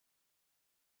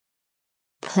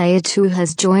Player 2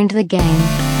 has joined the game.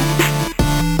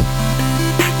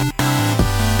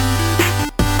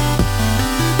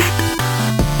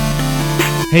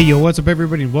 Hey, yo, what's up,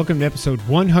 everybody, and welcome to episode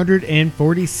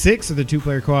 146 of the Two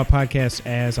Player Co-op Podcast.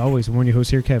 As always, I'm one of your hosts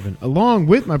here, Kevin, along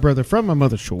with my brother from my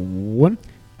mother, Sean.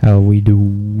 How we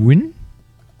doing?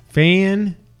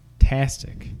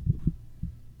 Fantastic.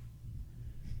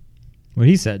 What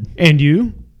he said. And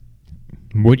you?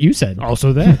 What you said.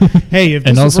 Also that. Hey, if this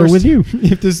and is also the first, with you.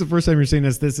 If this is the first time you're seeing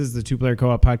us, this is the Two Player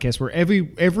Co-op Podcast, where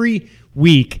every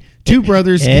week, two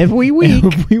brothers Every week.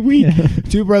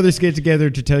 two brothers get together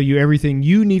to tell you everything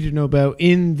you need to know about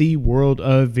in the world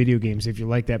of video games. If you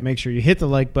like that, make sure you hit the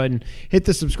like button, hit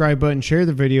the subscribe button, share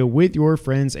the video with your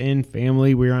friends and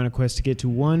family. We're on a quest to get to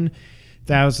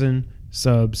 1,000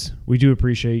 subs. We do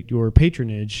appreciate your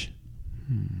patronage.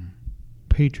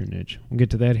 Patronage. We'll get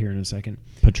to that here in a second.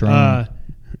 Patron.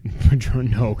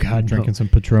 Patron. No, God, Drinking no. some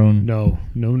Patron. No.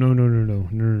 I want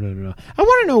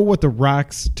to know what The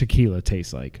Rock's tequila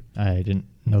tastes like. I didn't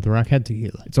know The Rock had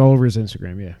tequila. It's all over his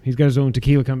Instagram, yeah. He's got his own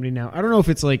tequila company now. I don't know if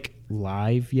it's, like,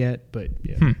 live yet, but,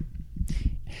 yeah.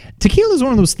 Tequila is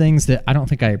one of those things that I don't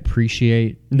think I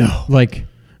appreciate. No. Like,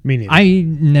 Me neither. I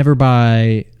never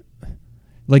buy...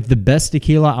 Like, the best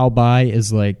tequila I'll buy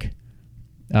is, like,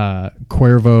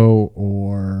 Cuervo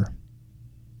or...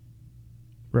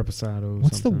 Reposado.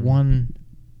 What's something. the one...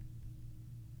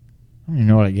 I don't even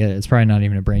know what I get. It's probably not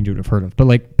even a brand you would have heard of. But,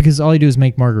 like, because all you do is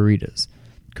make margaritas.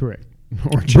 Correct.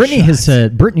 Or just Brittany has shots.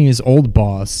 said Brittany's old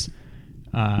boss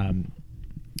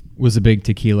was a big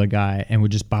tequila guy and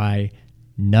would just buy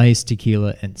nice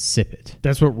tequila and sip it.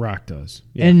 That's what Rock does.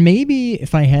 Yeah. And maybe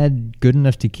if I had good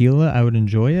enough tequila, I would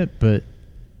enjoy it, but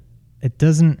it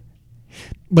doesn't.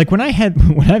 Like when I've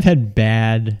had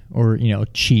bad or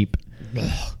cheap,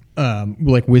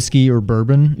 like whiskey or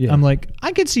bourbon, Yeah. I'm like,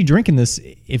 I could see drinking this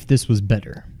if this was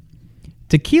better.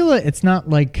 Tequila, it's not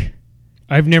like.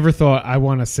 I've never thought I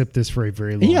want to sip this for a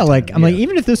very long time. Yeah, like I'm like,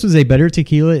 even if this was a better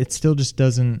tequila, it still just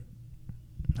doesn't.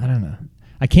 I don't know.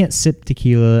 I can't sip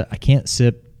tequila. I can't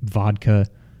sip vodka.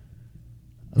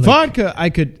 Like, vodka,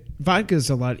 Vodka's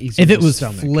a lot easier. if it to was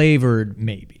stomach. flavored,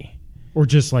 maybe. Or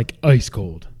just like ice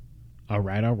cold. All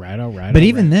right. But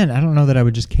even then, I don't know that I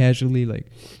would just casually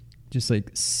just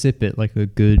sip it like a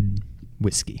good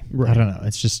whiskey. Right. I don't know.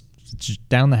 It's just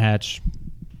down the hatch.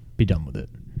 Be done with it.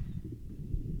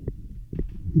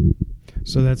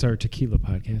 So that's our tequila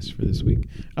podcast for this week.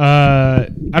 I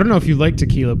don't know if you like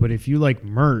tequila, but if you like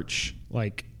merch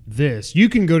like this, you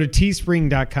can go to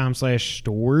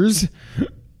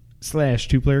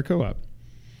teespring.com/stores/2player-co-op.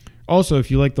 Also, if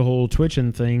you like the whole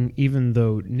Twitching thing, even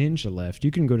though Ninja left,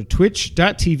 you can go to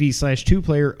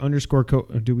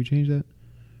twitch.tv/2player_co-op. Did we change that?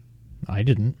 I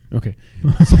didn't. Okay.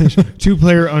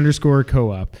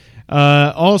 /2player_co-op.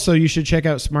 Also, you should check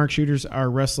out Smart Shooters, our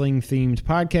wrestling-themed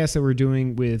podcast that we're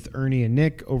doing with Ernie and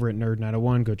Nick over at Nerd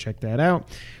 901. Go check that out.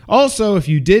 Also, if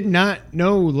you did not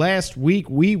know, last week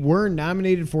we were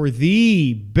nominated for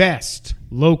the best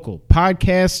local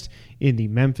podcast in the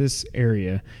Memphis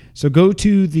area. So go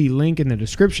to the link in the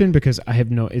description because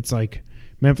it's like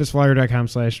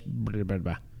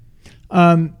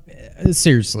memphisflyer.com/.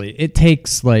 Seriously, it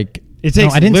takes I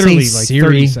didn't literally say like Siri.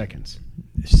 30 seconds.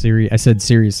 Siri, I said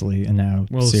seriously, and now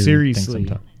Siri thinks I'm seriously.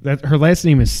 talking. Her last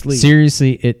name is Sleep.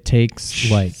 Seriously, it takes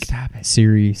Stop it.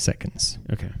 Siri seconds.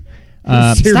 Okay.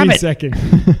 Siri Siri it. second.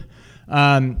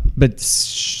 But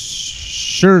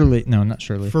surely, no, not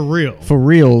surely. For real. For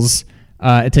reals,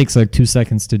 it takes like 2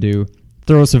 seconds to do.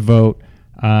 Throw us a vote.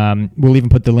 We'll even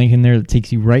put the link in there that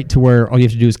takes you right to where all you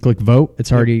have to do is click vote.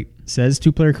 It's already says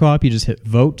 2-player co-op. You just hit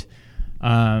vote.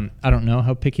 I don't know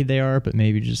how picky they are, but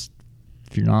maybe just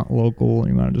if you're not local and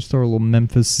you want to just throw a little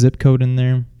Memphis zip code in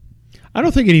there. I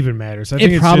don't think it even matters. I think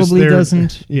It it's probably just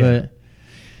doesn't, Yeah.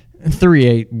 but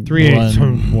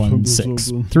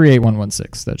 38116.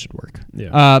 38116. That should work.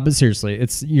 Yeah. But seriously,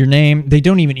 it's your name. They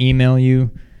don't even email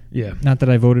you. Yeah. Not that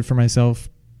I voted for myself,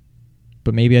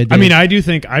 but maybe I did. I mean, I do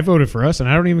think I voted for us, and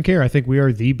I don't even care. I think we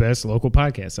are the best local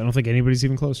podcast. I don't think anybody's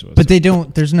even close to us. But they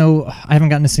don't. There's no. I haven't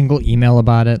gotten a single email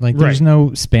about it. Like, there's Right. no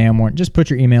spam warrant. Just put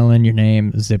your email in, your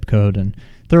name, zip code, and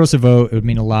throw us a vote. It would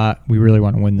mean a lot. We really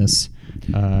want to win this,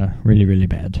 really, really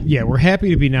bad. Yeah, we're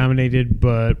happy to be nominated,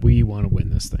 but we want to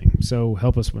win this thing. So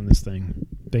help us win this thing.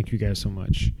 Thank you guys so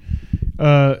much.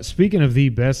 Speaking of the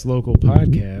best local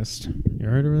podcast, you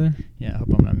all right over there? Yeah, I hope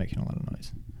I'm not making a lot of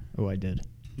noise. Oh, I did.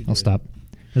 I'll stop.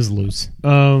 This is loose.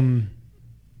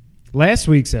 Last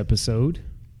week's episode,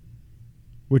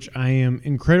 which I am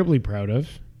incredibly proud of,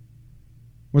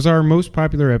 was our most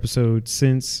popular episode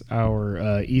since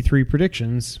our E3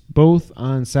 predictions, both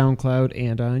on SoundCloud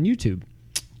and on YouTube.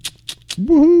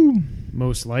 Woohoo!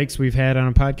 Most likes we've had on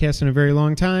a podcast in a very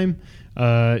long time.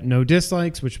 No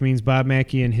dislikes, which means Bob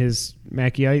Mackey and his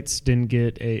Mackeyites didn't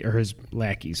get or his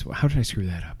lackeys. How did I screw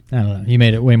that up? I don't know. You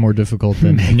made it way more difficult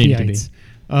than it needed to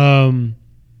be.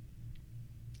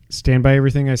 Stand by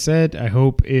everything I said. I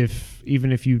hope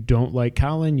even if you don't like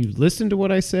Colin, you listen to what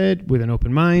I said with an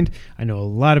open mind. I know a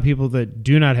lot of people that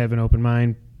do not have an open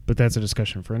mind, but that's a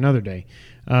discussion for another day.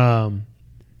 I'm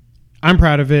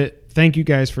proud of it. Thank you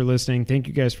guys for listening. Thank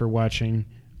you guys for watching.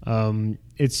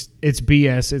 It's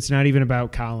BS. It's not even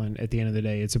about Colin at the end of the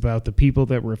day. It's about the people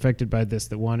that were affected by this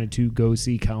that wanted to go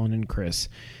see Colin and Chris.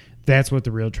 That's what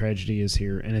the real tragedy is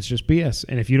here, and it's just BS.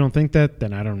 And if you don't think that,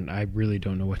 then I really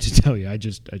don't know what to tell you. I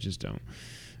just don't.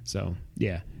 So,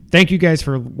 yeah. Thank you guys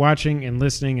for watching and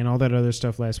listening and all that other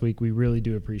stuff last week. We really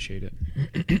do appreciate it.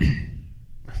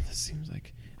 This seems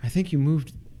like I think you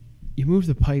moved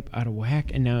the pipe out of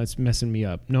whack, and now it's messing me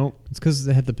up. Nope. It's because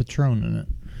they had the Patron in it.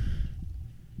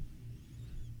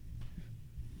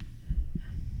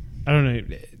 I don't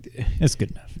know. That's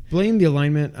good enough. Blame the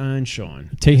alignment on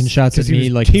Sean. Taking shots at me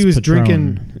like he was it's Patron.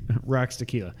 drinking rocks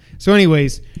tequila. So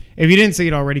anyways, if you didn't see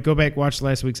it already, go back, watch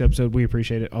last week's episode. We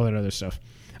appreciate it. All that other stuff.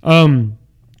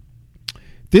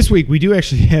 This week we do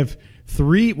actually have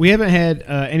 3. We haven't had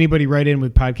anybody write in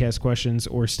with podcast questions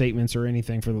or statements or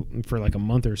anything for like a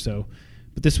month or so.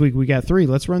 But this week we got 3.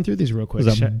 Let's run through these real quick. It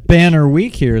was a banner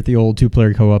week here at the old Two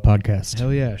Player Co-op podcast.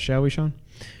 Hell yeah. Shall we, Sean?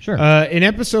 Sure. In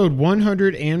episode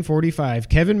 145,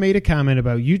 Kevin made a comment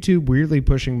about YouTube weirdly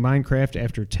pushing Minecraft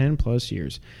after 10 plus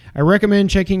years. I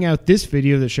recommend checking out this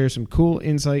video that shares some cool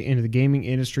insight into the gaming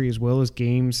industry as well as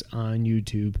games on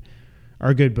YouTube.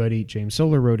 Our good buddy James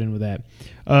Solar wrote in with that.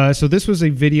 So this was a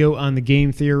video on the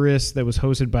Game Theorist that was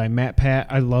hosted by Matt Pat.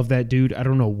 I love that dude. I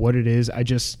don't know what it is. I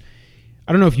don't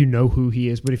know if you know who he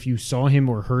is, but if you saw him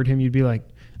or heard him, you'd be like,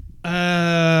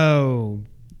 oh,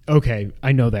 okay,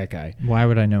 I know that guy. Why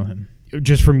would I know him?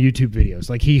 Just from YouTube videos.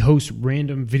 Like, he hosts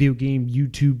random video game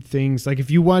YouTube things. Like,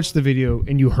 if you watch the video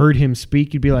and you heard him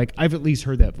speak, you'd be like, I've at least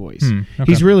heard that voice. Okay.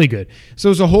 He's really good. So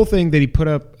it was a whole thing that he put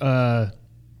up, I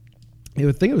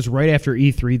think it was right after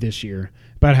E3 this year,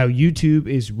 about how YouTube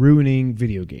is ruining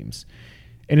video games.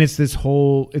 And it's this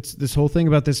whole thing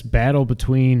about this battle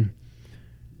between...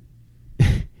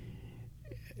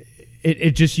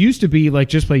 It just used to be like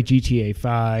just play GTA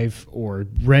 5 or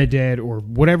Red Dead or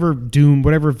whatever, Doom,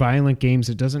 whatever violent games.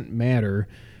 It doesn't matter.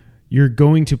 You're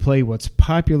going to play what's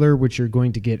popular, which you're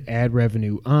going to get ad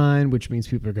revenue on, which means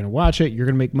people are going to watch it. You're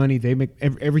going to make money. They make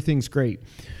everything's great.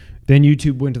 Then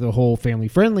YouTube went to the whole family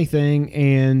friendly thing.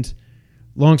 And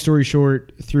long story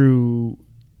short, through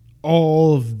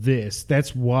all of this,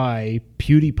 that's why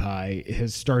PewDiePie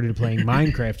has started playing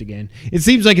Minecraft again. It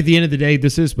seems like at the end of the day,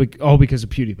 this is all because of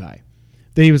PewDiePie.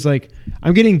 Then he was like,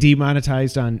 I'm getting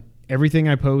demonetized on everything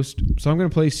I post, so I'm going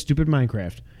to play stupid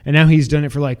Minecraft. And now he's done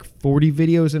it for like 40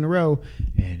 videos in a row,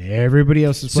 and everybody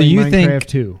else is playing Minecraft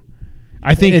too.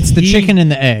 I think it's the chicken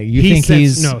and the egg.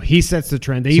 He sets the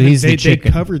trend. They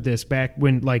covered this back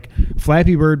when like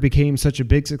Flappy Bird became such a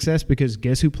big success because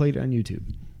guess who played it on YouTube?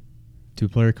 Two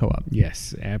Player Co-op.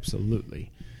 Yes,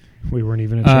 absolutely. We weren't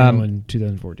even a channel in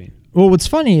 2014. Well, what's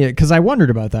funny, because I wondered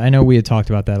about that. I know we had talked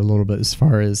about that a little bit as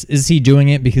far as, is he doing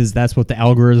it because that's what the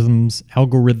algorithms,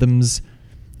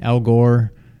 Al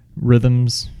Gore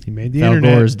rhythms. He made the Al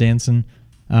internet. Gore is dancing.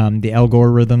 The Al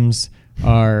Gore rhythms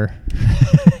are,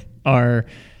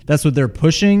 that's what they're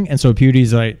pushing. And so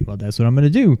Pewdie's like, well, that's what I'm going to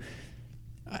do.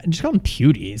 Just call him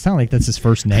Pewdie. It's not like that's his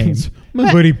first name.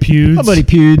 My buddy Pewds. My buddy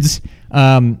Pewds.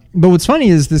 But what's funny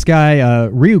is this guy,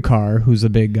 Ryukar, who's a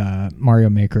big Mario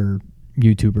Maker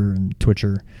YouTuber and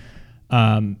Twitcher,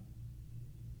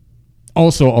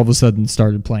 also all of a sudden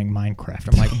started playing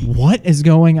Minecraft. I'm like, what is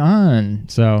going on?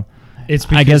 So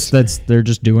I guess they're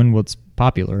just doing what's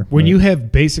popular. When you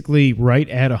have basically right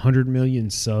at 100 million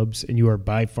subs and you are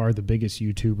by far the biggest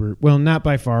YouTuber, well, not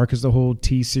by far because the whole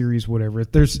T-Series, whatever. I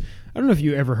don't know if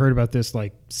you ever heard about this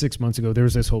like 6 months ago. There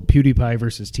was this whole PewDiePie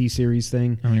versus T-Series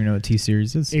thing. I don't even know what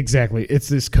T-Series is. Exactly. It's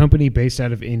this company based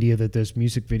out of India that does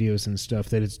music videos and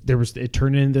stuff. It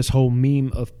turned into this whole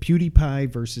meme of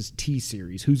PewDiePie versus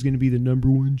T-Series. Who's going to be the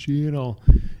 #1 channel?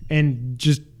 And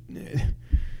just...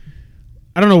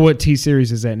 I don't know what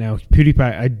T-Series is at now.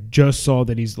 PewDiePie, I just saw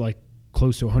that he's like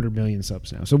close to 100 million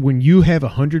subs now. So when you have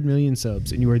 100 million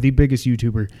subs and you are the biggest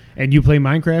YouTuber and you play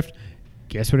Minecraft,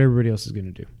 guess what everybody else is going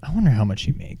to do? I wonder how much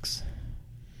he makes.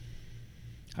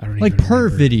 I don't like even per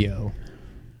remember. video.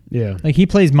 Yeah. Like he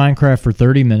plays Minecraft for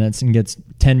 30 minutes and gets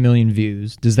 10 million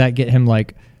views. Does that get him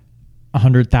like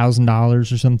 $100,000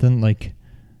 or something? Like,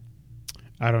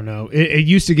 I don't know. It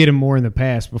used to get him more in the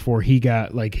past before he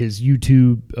got like his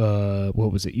YouTube.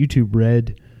 What was it? YouTube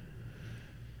Red.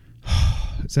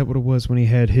 Is that what it was when he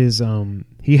had his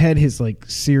like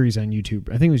series on YouTube?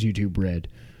 I think it was YouTube Red.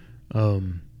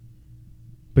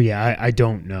 But yeah, I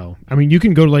don't know. I mean, you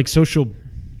can go to like Social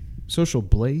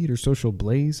Blade or Social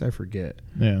Blaze. I forget.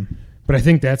 Yeah. But I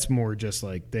think that's more just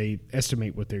like they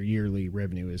estimate what their yearly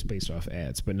revenue is based off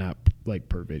ads, but not like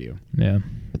per video. Yeah.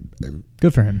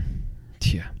 Good for him.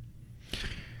 Yeah.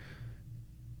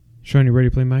 Sean, you ready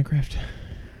to play Minecraft?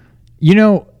 You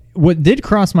know, what did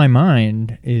cross my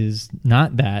mind is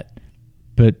not that,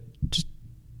 but just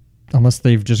unless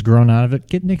they've just grown out of it,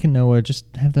 get Nick and Noah, just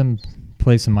have them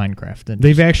play some Minecraft. And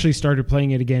They've actually started playing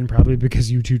it again, probably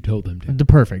because you two told them to.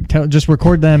 Perfect. Just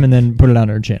record them and then put it on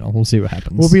our channel. We'll see what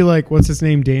happens. We'll be like, what's his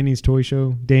name? Danny's Toy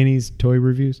Show? Danny's Toy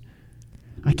Reviews?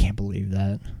 I can't believe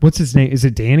that. What's his name? Is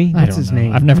it Danny? I What's don't his know.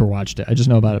 name? I've never watched it. I just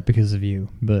know about it because of you.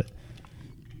 But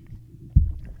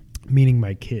Meaning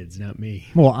my kids, not me.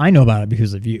 well, I know about it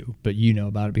because of you, but you know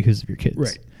about it because of your kids.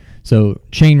 Right. So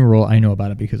chain rule, I know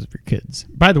about it because of your kids.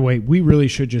 By the way, we really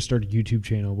should just start a YouTube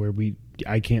channel where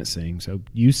I can't sing, so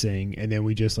you sing, and then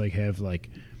we just like have like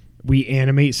we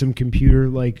animate some computer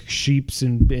like sheeps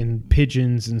and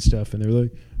pigeons and stuff, and they're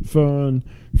like fun,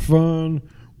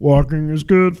 walking is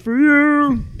good for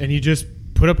you, and you just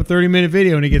put up a 30-minute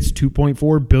video and it gets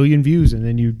 2.4 billion views, and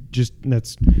then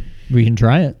We can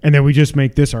try it. and then we just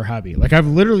make this our hobby. Like I've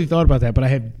literally thought about that, but I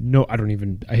have no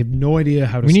idea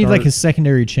how to. We need start. like a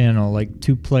secondary channel, like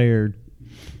 2-player.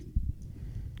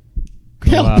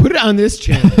 Hell, put it on this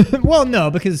channel. Well, no,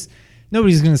 because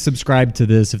nobody's going to subscribe to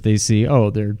this if they see,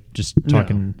 they're just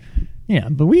talking. No. Yeah,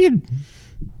 but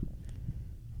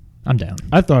I'm down.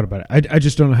 I've thought about it. I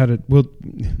just don't know how to.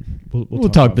 We'll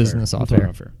talk business off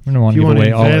air. We don't want to give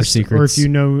away all our secrets. Or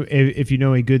if you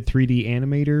know a good 3D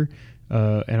animator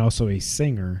and also a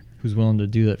singer who's willing to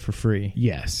do that for free.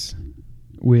 Yes,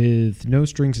 with no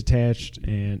strings attached.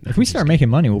 And if we start making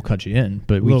money, we'll cut you in,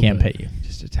 but we can't pay you.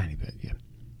 Just a tiny bit. Yeah.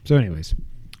 So, anyways,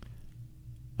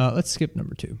 let's skip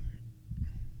number 2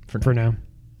 for now.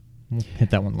 We'll hit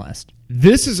that one last.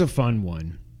 This is a fun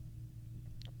one.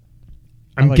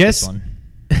 I like this one.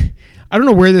 I don't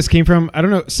know where this came from. I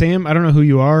don't know, Sam. I don't know who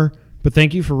you are, but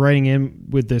thank you for writing in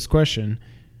with this question.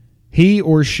 He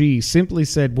or she simply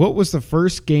said, "What was the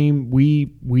first game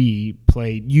we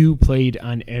played? You played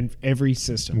on every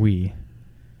system." We.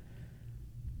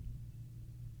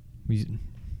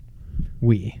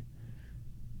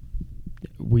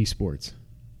 Wii Sports.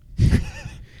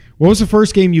 What was the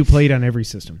first game you played on every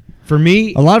system? For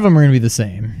me, a lot of them are going to be the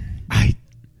same.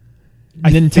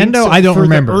 Nintendo, so, I don't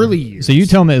remember. Early years. So you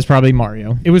tell me it's probably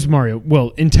Mario. It was Mario. Well,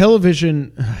 in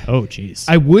television, oh jeez,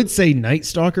 I would say Night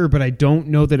Stalker, but I don't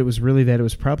know that it was really that. It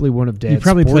was probably one of Dad's. You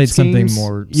probably played games. something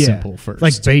more simple first,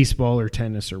 like baseball or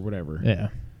tennis or whatever. Yeah.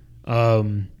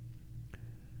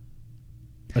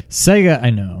 Sega, I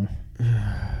know.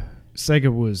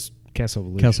 Sega was Castle of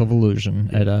Illusion. Castle of Illusion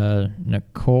at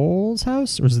Nicole's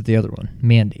house, or was it the other one?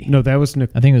 Mandy. No, that was I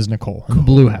think it was Nicole. In the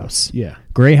Blue House. Yeah.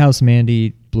 Gray House,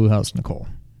 Mandy. Blue House, Nicole.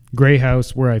 Gray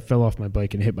House, where I fell off my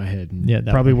bike and hit my head. And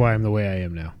probably why I'm the way I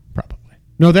am now. Probably.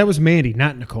 No, that was Mandy,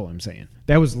 not Nicole. I'm saying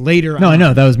that was later. No, I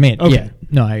know that was Mandy. Okay. Yeah.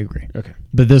 No, I agree. Okay.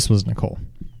 But this was Nicole.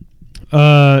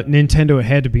 Nintendo, it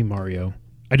had to be Mario.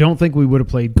 I don't think we would have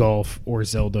played golf or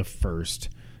Zelda first,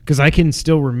 because I can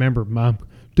still remember Mom.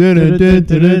 And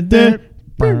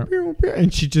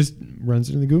she just runs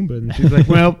into the Goomba, and she's like,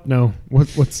 "Well, no,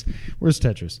 where's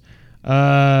Tetris?"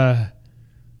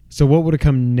 So what would have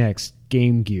come next?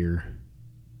 Game Gear.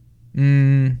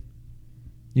 You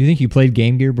think you played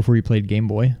Game Gear before you played Game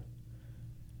Boy?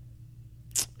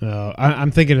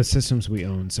 I'm thinking of systems we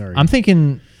own. Sorry, I'm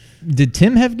thinking. Did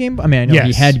Tim have Game Boy? I mean, I know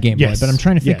he had Game Boy, but I'm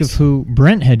trying to think of who.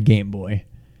 Brent had Game Boy,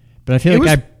 but I feel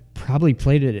like I probably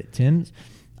played it at Tim's.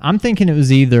 I'm thinking it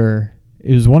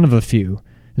was one of a few.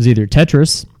 It was either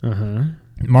Tetris,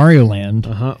 Mario Land,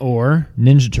 or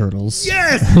Ninja Turtles.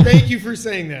 Yes, thank you for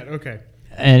saying that. Okay,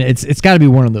 and it's got to be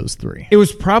one of those 3. It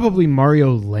was probably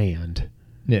Mario Land.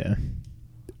 Yeah.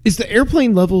 Is the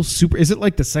airplane level super? Is it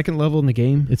like the second level in the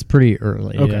game? It's pretty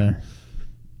early. Okay. Yeah.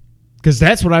 Because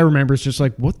that's what I remember. It's just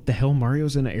like, what the hell?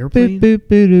 Mario's in an airplane? Boop,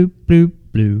 boop, boop,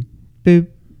 boop, boop,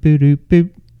 boop, boop,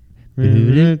 boop. Is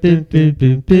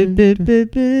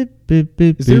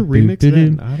there a remix of that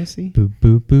in Odyssey? Boop,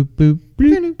 boop, boop, boop,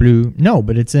 boop, boop. No,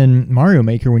 but it's in Mario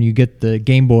Maker when you get the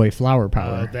Game Boy Flower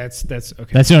Power. That's okay.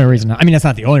 That's the only reason. I mean, that's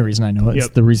not the only reason I know it. It's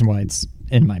the reason why it's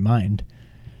in my mind.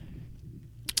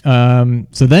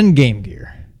 So then Game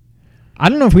Gear. I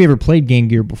don't know if we ever played Game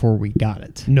Gear before we got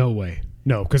it. No way.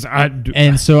 No, because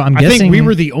And so I'm I guessing think we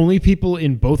were the only people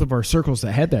in both of our circles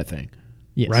that had that thing.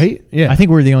 yes. Right? Yeah. I think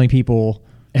we're the only people.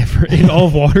 ever in all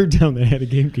of Watertown that had a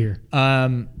Game Gear.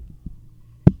 I'm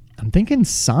thinking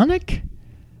Sonic.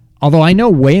 Although I know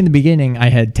way in the beginning I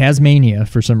had Tasmania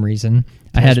for some reason.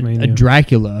 I had a Tasmania.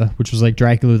 Dracula, which was like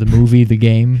Dracula the movie, the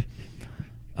game.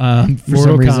 For Mortal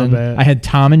some reason, Kombat. I had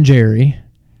Tom and Jerry.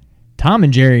 Tom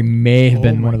and Jerry may have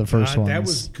been one of the first ones. That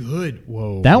was good.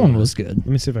 Whoa. That one was good. Let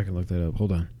me see if I can look that up.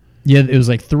 Hold on. Yeah, it was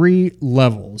like 3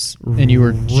 levels, and you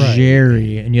were Right.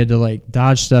 Jerry, and you had to like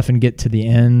dodge stuff and get to the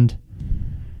end.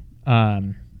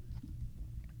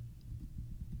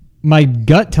 My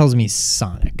gut tells me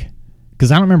Sonic,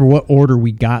 because I don't remember what order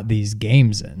we got these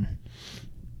games in.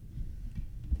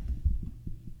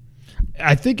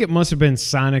 I think it must have been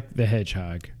Sonic the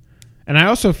Hedgehog. And I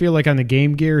also feel like on the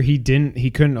Game Gear he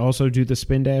couldn't also do the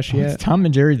spin dash Oh, yet. it's Tom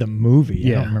and Jerry the movie. I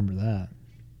Yeah. don't remember that.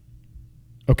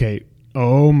 Okay.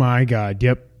 Oh my god.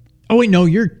 Yep. Oh wait, no,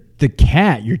 you're the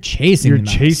cat. You're chasing. You're the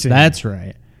mouse. chasing. That's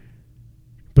right.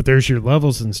 But there's your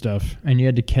levels and stuff. And you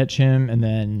had to catch him, and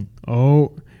then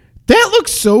Oh, that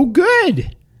looks so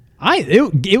good.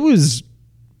 it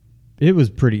was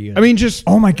pretty good. I mean, just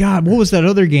oh my god, what was that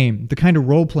other game? The kind of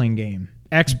role playing game.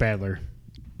 Axe Battler.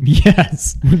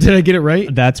 Yes. Did I get it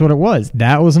right? That's what it was.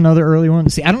 That was another early one.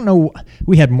 See, I don't know.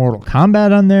 We had Mortal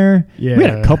Kombat on there. Yeah. We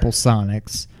had a couple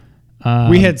Sonics.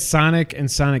 We had Sonic and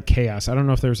Sonic Chaos. I don't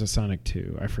know if there was a Sonic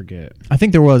 2. I forget. I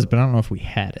think there was, but I don't know if we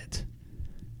had it.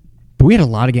 But we had a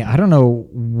lot of games. I don't know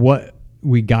what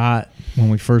we got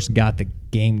when we first got the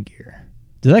Game Gear.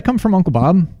 Did that come from Uncle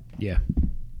Bob? Yeah.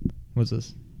 What's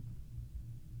this?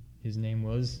 His name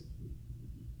was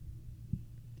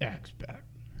Axback.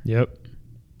 Yep.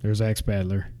 There's Axe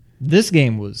Battler. This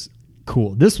game was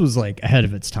cool. This was like ahead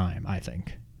of its time, I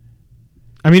think.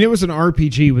 I mean, it was an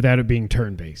RPG without it being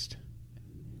turn-based.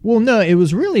 Well, no, it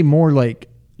was really more like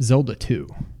Zelda 2.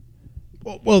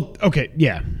 Well, okay,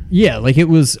 yeah. Yeah, like it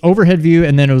was overhead view,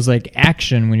 and then it was like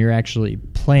action when you're actually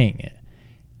playing it.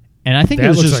 And I think That it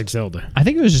was looks just like Zelda. I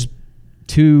think it was just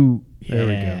too. There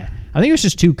we yeah. go. I think it was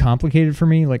just too complicated for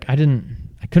me. Like I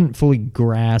couldn't fully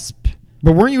grasp.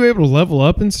 But weren't you able to level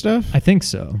up and stuff? I think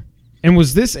so. And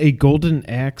was this a Golden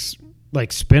Axe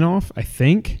like spin-off? I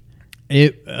think.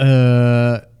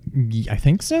 I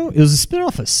think so. It was a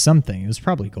spin-off of something. It was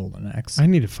probably Golden Axe. I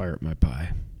need to fire up my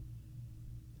pie.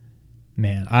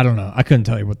 Man, I don't know. I couldn't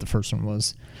tell you what the first one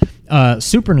was.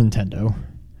 Super Nintendo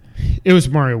It was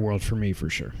Mario World for me for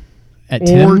sure. at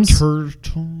Or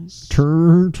Tim's.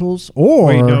 Turtles. Or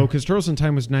Wait, no, because Turtles in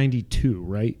Time was 92,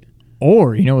 right?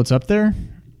 Or you know what's up there?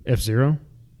 F-Zero.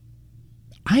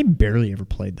 I barely ever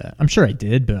played that. I'm sure I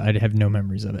did, but I have no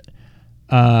memories of it.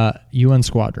 UN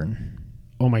Squadron.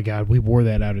 Oh my God, we wore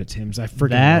that out at Tim's. I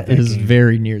freaking That love is game.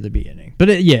 very near the beginning. But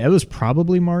it was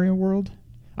probably Mario World.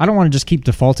 I don't want to just keep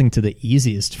defaulting to the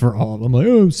easiest for all of them. Like,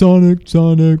 oh,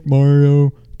 Sonic,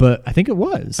 Mario. But I think it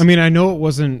was. I mean, I know it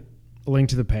wasn't A Link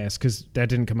to the Past because that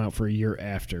didn't come out for a year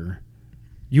after.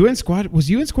 Was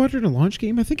UN Squadron a launch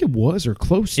game? I think it was, or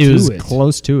close to it. It was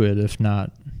close to it, if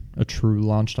not a true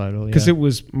launch title. Because Yeah. it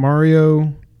was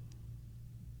Mario,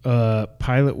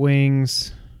 Pilot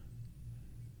Wings.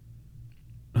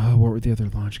 What were the other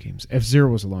launch games? F-Zero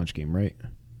was a launch game, right?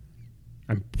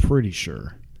 I'm pretty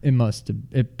sure. It must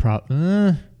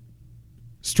have.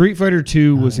 Street Fighter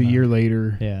 2 was a year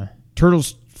later. Yeah.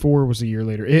 Turtles 4 was a year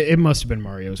later. It must have been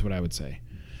Mario is what I would say.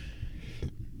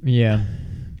 Yeah.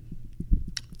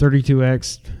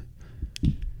 32X.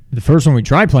 The first one we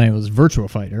tried playing was Virtua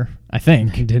Fighter, I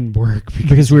think. It didn't work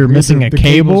Because we were missing a the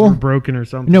cables cable. were broken or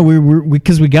something. No,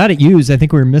 because we got it used. I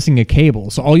think we were missing a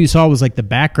cable, so all you saw was like the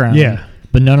background, Yeah.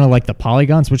 but none of like the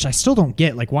polygons, which I still don't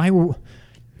get. Like, why were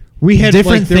we had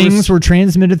different like, there things was- were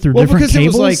transmitted through Well, different because it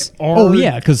cables? was like oh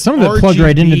yeah, because some of it plugged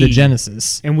right into the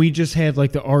Genesis. and we just had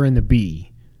like the R and the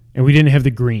B, and we didn't have the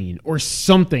green or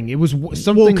something. It was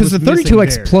something. Well, because the was missing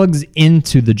 32X there. plugs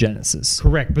into the Genesis,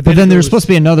 Correct, But then it there's goes- supposed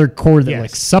to be another cord that Yes.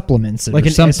 like supplements it, like or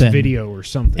an something. S-video or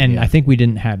something. and yeah. I think we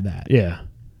didn't have that. yeah.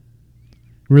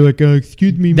 We're like,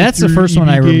 excuse me. That's the Mr. first one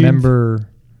EB I Games. remember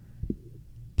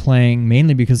playing,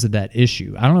 mainly because of that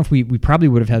issue. I don't know if we probably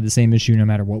would have had the same issue no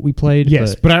matter what we played.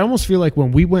 Yes, but I almost feel like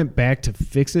when we went back to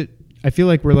fix it, I feel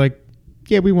like we're like,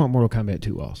 yeah, we want Mortal Kombat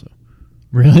 2 also.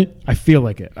 Really? I feel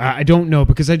like it. I don't know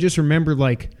because I just remember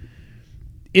like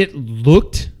it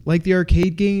looked like the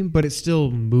arcade game, but it still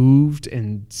moved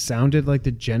and sounded like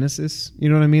the Genesis. You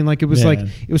know what I mean? Like it was Yeah. like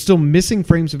it was still missing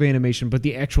frames of animation, but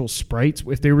the actual sprites,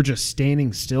 if they were just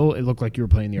standing still, it looked like you were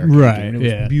playing the arcade Right, game. And it was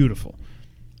yeah. beautiful.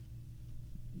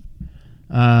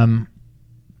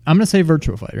 I'm gonna say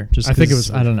Virtua Fighter. Just I think it 'cause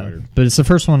was I don't Virtua know, Fighter. but it's the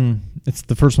first one. It's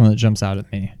the first one that jumps out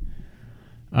at me.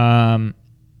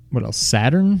 What else?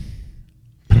 Saturn.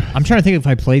 I'm trying to think if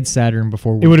I played Saturn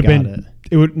before we It would have got been. it.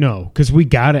 It would no, because we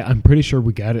got it. I'm pretty sure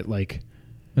we got it. Like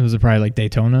It was probably like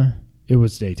Daytona. it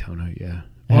was Daytona. Yeah.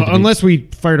 It had Well, to be- unless we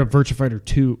fired up Virtua Fighter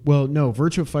 2. Well, no,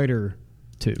 Virtua Fighter.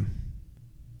 2.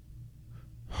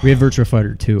 We had Virtua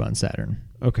Fighter 2 on Saturn.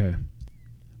 Okay.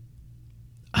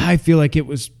 I feel like it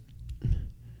was.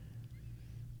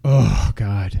 Oh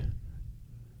God.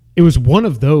 It was one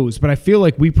of those, but I feel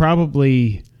like we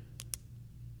probably.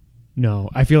 No,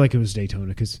 I feel like it was Daytona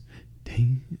because,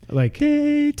 like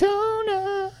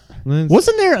Daytona. let's-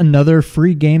 Wasn't there another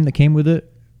free game that came with it?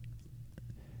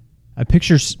 I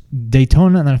picture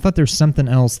Daytona, and then I thought there was something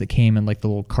else that came in like the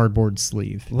little cardboard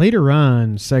sleeve. later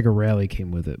on Sega Rally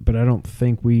came with it, but I don't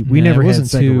think we Nah, never it had wasn't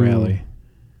Sega too- Rally.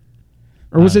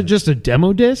 Or was it just a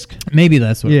demo disc Maybe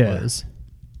that's what Yeah. it was.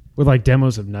 with like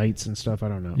demos of nights and stuff? I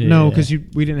don't know. Yeah. No, because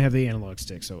we didn't have the analog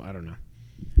stick, so I don't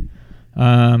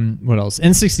know. What else?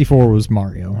 N64 was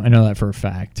Mario. I know that for a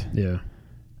fact. Yeah,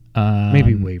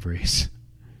 maybe Wave Race.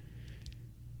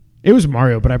 It was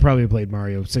Mario, but I probably played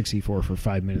Mario 64 for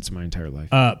 5 minutes of my entire life.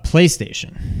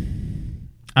 PlayStation.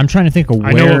 I'm trying to think of where.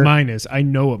 I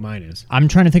know what mine is. I'm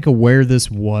trying to think of where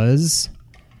this was.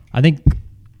 I think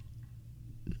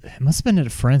it must have been at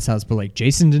a friend's house, but like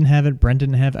Jason didn't have it, Brent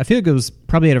didn't have it. I feel like it was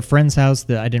probably at a friend's house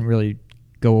that I didn't really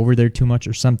go over there too much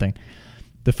or something.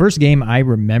 The first game I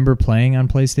remember playing on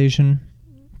PlayStation,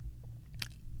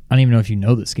 I don't even know if you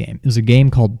know this game. It was a game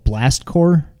called Blast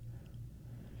Corps.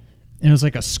 And it was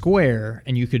like a square,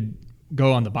 and you could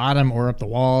go on the bottom or up the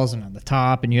walls and on the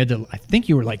top, and you had to, I think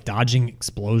you were like dodging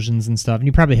explosions and stuff, and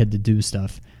you probably had to do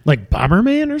stuff. Like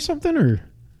Bomberman or something, or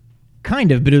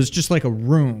Kind of, but it was just like a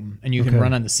room, and you can Okay.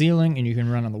 run on the ceiling, and you can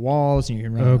run on the walls, and you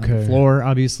can run on Okay. the floor,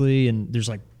 obviously, and there's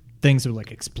like things that would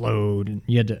like explode, and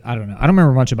you had to, I don't know. I don't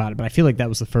remember much about it, but I feel like that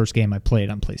was the first game I played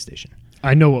on PlayStation.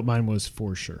 I know what mine was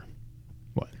for sure.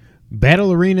 What?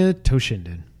 Battle Arena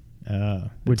Toshinden.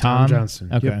 With Tom Johnson.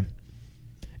 Okay. Yep.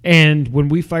 And when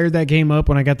we fired that game up,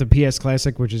 when I got the PS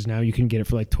Classic, which is now you can get it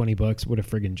for like $20, what a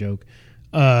friggin' joke.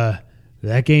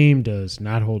 That game does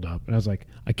not hold up. And I was like,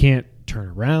 I can't turn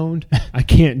around. I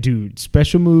can't do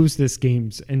special moves. This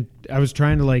game's, and I was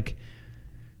trying to like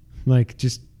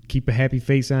just keep a happy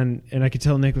face on, and I could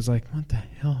tell Nick was like, what the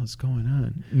hell is going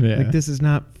on? Yeah. Like, this is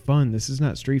not fun. This is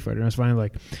not Street Fighter. And I was finally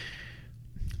like,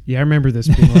 yeah, I remember this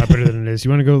being a lot better than it is. You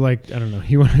want to go like, I don't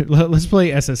know, let's play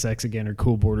SSX again or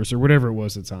Cool Borders or whatever it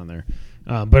was that's on there.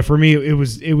 But for me, it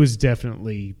was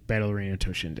definitely Battle Arena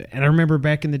Toshinden. And I remember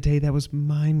back in the day that was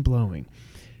mind blowing.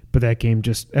 But that game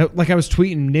just, like I was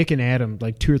tweeting Nick and Adam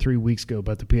like 2 or 3 weeks ago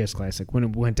about the PS Classic when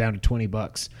it went down to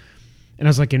 $20. And I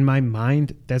was like, in my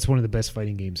mind, that's one of the best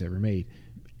fighting games ever made.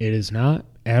 It is not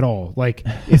at all. Like,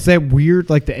 it's that weird,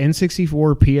 like the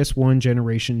N64, PS1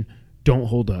 generation don't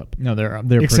hold up. No, they're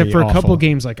Except pretty for a awful. couple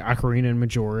games like Ocarina and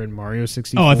Majora and Mario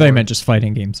 64. Oh, I thought you meant just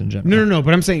fighting games in general. No,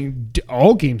 but I'm saying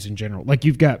all games in general. Like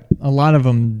you've got A lot of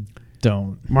them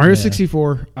don't. Mario Yeah.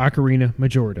 64, Ocarina,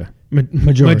 Majora.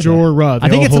 Majora. Majora. I they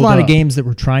think all it's a hold lot up. of games that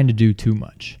were trying to do too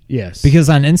much. Yes. Because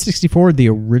on N64, the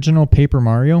original Paper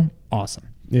Mario, awesome.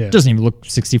 Yeah. It doesn't even look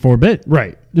 64-bit.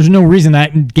 Right. There's no reason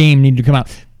that game needed to come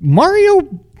out. Mario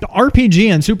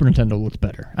RPG on Super Nintendo looked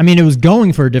better. I mean, it was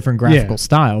going for a different graphical Yeah.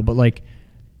 style, but like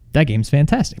that game's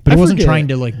fantastic. But I it wasn't forget. trying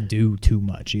to like do too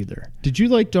much either. Did you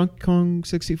like Donkey Kong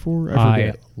 64? I I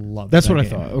forget. loved That's that what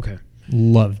game. I thought. Okay.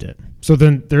 Loved it. So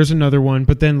then there's another one,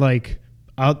 but then like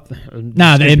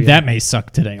Nah, that may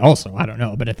suck today also. I don't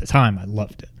know, but at the time I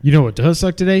loved it. You know what does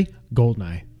suck today?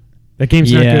 GoldenEye. That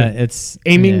game's not Yeah, good. it's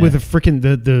Aiming yeah. with a freaking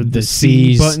the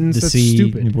C C's, buttons. the That's C,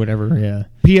 stupid. whatever. Yeah.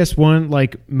 PS1,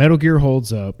 like Metal Gear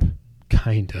holds up,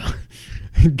 kinda.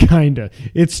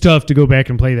 It's tough to go back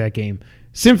and play that game.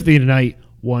 Symphony of the Night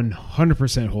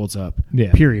 100% holds up.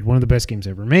 Yeah. Period. One of the best games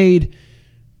ever made.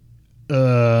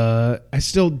 I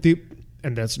still do,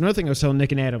 and that's another thing I was telling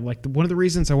Nick and Adam. Like one of the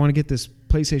reasons I want to get this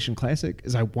PlayStation Classic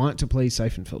is I want to play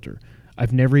Siphon Filter.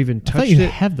 I've never even I thought touched you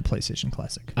it. have the PlayStation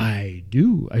Classic. I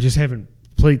do. I just haven't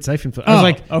played Siphon Filter. I was Oh,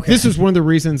 like, okay. this is one of the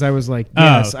reasons I was like, Oh,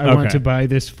 yes, I want okay. to buy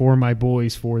this for my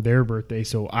boys for their birthday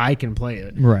so I can play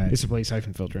it. Right. Is to play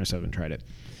Siphon Filter. I still haven't tried it.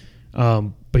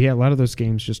 But yeah, a lot of those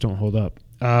games just don't hold up.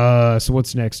 So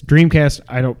what's next? Dreamcast.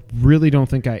 I don't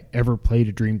think I ever played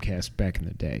a Dreamcast back in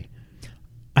the day.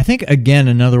 I think again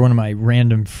another one of my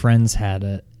random friends had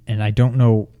it, and I don't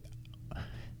know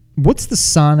what's the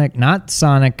Sonic. Not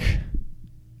Sonic.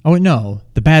 Oh no,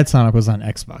 the bad Sonic was on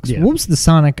Xbox. Yeah. What was the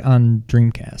Sonic on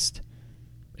Dreamcast?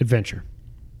 Adventure.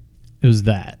 It was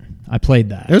that. I played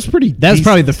that. That was pretty That was decent.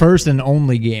 probably the first and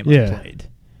only game I Yeah. played.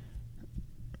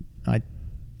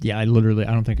 I literally,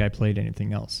 I don't think I played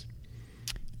anything else.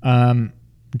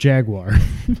 Jaguar.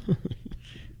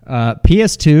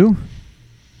 PS2.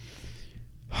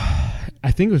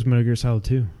 I think it was Metal Gear Solid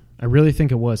 2. I really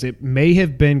think it was. It may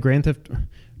have been Grand Theft.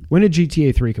 When did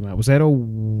GTA 3 come out? Was that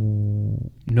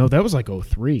No, that was like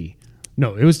 03.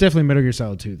 No, it was definitely Metal Gear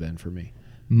Solid 2 then for me.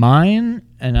 Mine,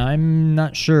 and I'm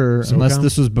not sure unless SOCOM?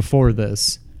 this was before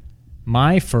this.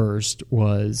 My first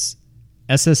was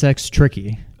SSX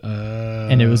Tricky,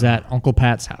 and it was at Uncle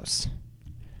Pat's house.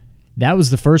 That was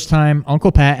the first time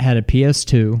Uncle Pat had a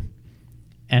PS2,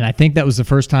 and I think that was the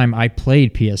first time I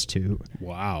played PS2.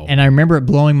 Wow. And I remember it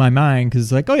blowing my mind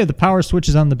because, like, oh yeah, the power switch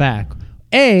is on the back.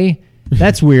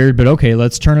 That's weird, but okay,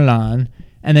 let's turn it on.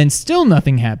 And then still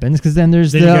nothing happens because then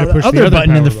there's Then you gotta the push the other other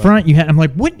button in the power front. I'm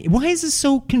like, what? Why is this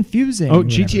so confusing? Oh, Whatever.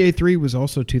 GTA 3 was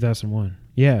also 2001.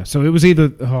 Yeah, so it was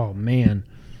either. Oh man.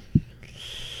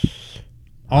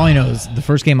 All I know is the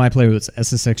first game I played was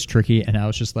SSX Tricky, and I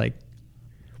was just like,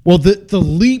 Well, the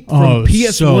leap from Oh,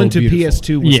 PS1 so to beautiful.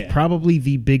 PS2 was Yeah. probably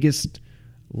the biggest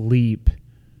leap.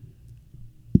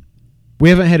 We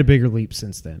haven't had a bigger leap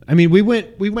since then. I mean, we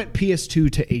went PS2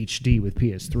 to HD with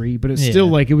PS3, but it's still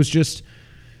Yeah. like it was just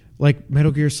like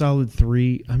Metal Gear Solid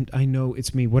 3. I know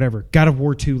it's me, whatever. God of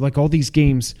War 2, like all these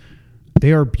games,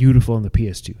 they are beautiful on the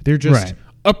PS2. They're just Right.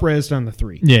 up-resed on the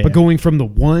 3. Yeah. But going from the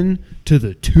 1 to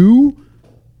the 2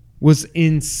 was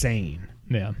insane.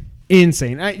 yeah.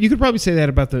 Insane. You could probably say that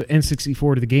about the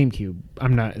N64 to the GameCube.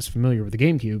 I'm not as familiar with the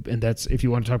GameCube, and that's if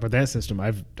you want to talk about that system.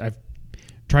 I've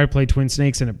tried to play Twin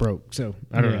Snakes and it broke, so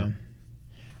I don't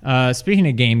know. Speaking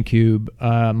of GameCube,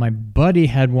 my buddy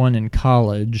had one in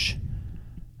college.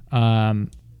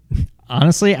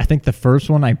 Honestly, I think the first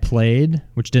one I played,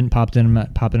 which didn't pop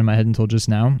into my head until just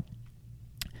now,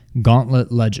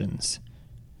 Gauntlet Legends.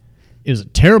 It was a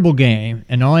terrible game,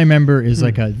 and all I remember is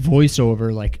like a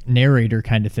voiceover, like narrator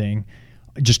kind of thing,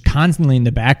 just constantly in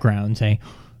the background saying,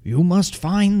 "You must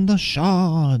find the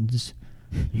shards.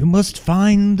 You must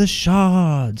find the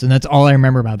shards." And that's all I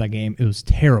remember about that game. It was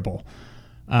terrible.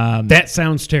 That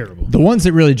sounds terrible. The ones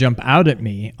that really jump out at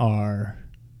me are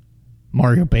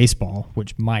Mario Baseball,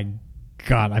 which, my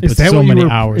God, I put so many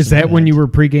hours. Is that when you were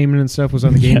pre-gaming and stuff was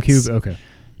on the Yes. GameCube? Okay.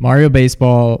 Mario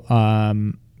Baseball,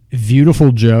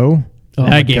 Beautiful Joe. Oh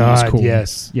That game was cool.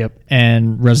 Yes. Yep.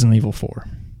 And Resident Evil 4.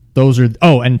 Those are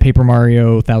and Paper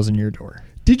Mario Thousand Year Door.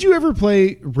 Did you ever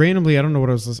play randomly? I don't know what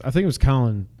I was listening. I think it was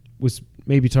Colin was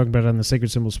maybe talking about it on the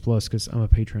Sacred Symbols Plus because I'm a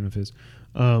patron of his.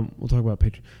 We'll talk about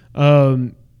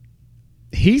patron.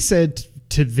 He said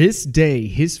to this day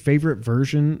his favorite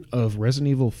version of Resident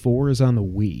Evil 4 is on the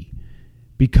Wii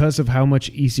because of how much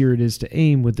easier it is to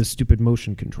aim with the stupid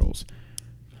motion controls.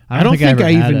 I don't think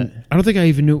I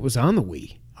even knew it was on the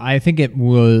Wii. I think it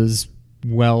was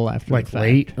well after Like the fact.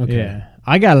 late? Okay. Yeah.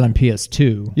 I got it on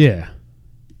PS2, Yeah.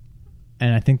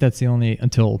 and I think that's the only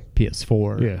until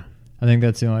PS4. Yeah. I think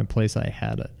that's the only place I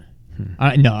had it.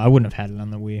 I wouldn't have had it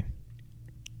on the Wii.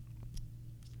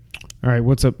 All right,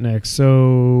 what's up next?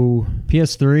 So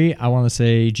PS3, I want to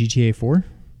say GTA 4.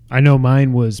 I know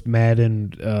mine was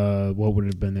Madden. What would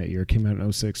it have been that year? It came out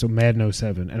in 06. So Madden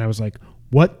 07. And I was like,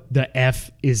 what the F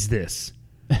is this?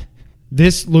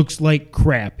 This looks like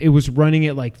crap. It was running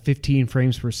at like 15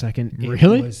 frames per second.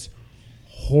 Really? It was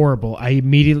horrible. I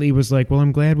immediately was like, well,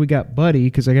 I'm glad we got Buddy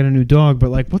because I got a new dog. But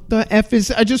like, what the F is...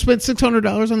 I just spent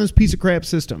 $600 on this piece of crap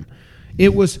system.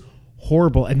 It was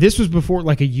horrible. And this was before,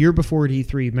 like a year before at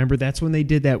E3. Remember, that's when they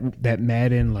did that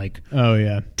Madden, like... Oh,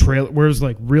 yeah. trailer where it was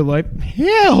like real life.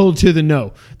 Hell to the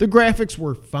no. The graphics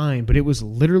were fine, but it was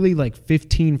literally like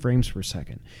 15 frames per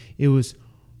second. It was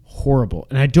horrible.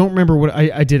 And I don't remember what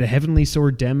I did a Heavenly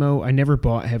Sword demo. I never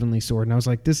bought Heavenly Sword, and I was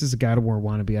like, this is a God of War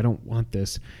wannabe. I don't want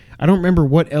this. I don't remember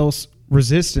what else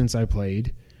Resistance I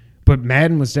played, but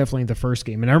Madden was definitely the first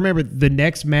game. And I remember the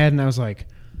next Madden, I was like,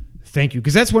 thank you,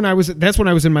 because that's when I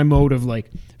was in my mode of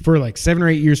like, for like 7 or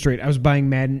 8 years straight, I was buying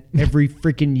Madden every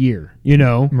freaking year, you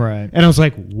know? Right. And I was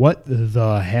like, what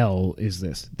the hell is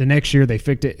this? The next year they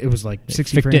fixed it. It was like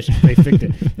 60 frames. it. They fixed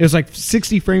it. It was like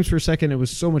 60 frames per second. It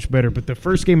was so much better. But the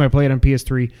first game I played on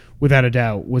PS3, without a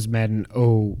doubt, was Madden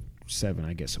 07,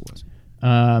 I guess it was.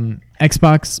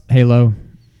 Xbox, Halo,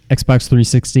 Xbox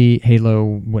 360,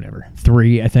 Halo, whatever,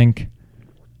 3, I think.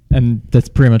 And that's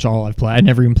pretty much all I've played. I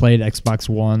never even played Xbox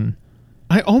One.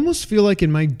 I almost feel like in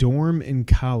my dorm in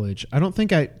college, I don't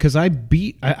think because I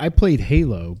played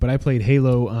Halo, but I played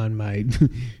Halo on my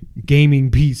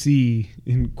gaming PC,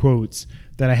 in quotes,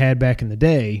 that I had back in the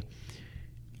day.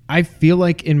 I feel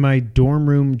like in my dorm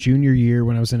room junior year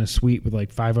when I was in a suite with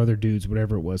like 5 other dudes,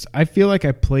 whatever it was, I feel like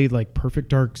I played like Perfect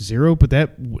Dark Zero, but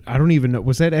that I don't even know.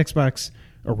 Was that Xbox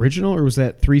original or was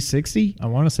that 360? I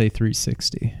want to say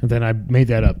 360. And then I made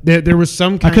that up. There was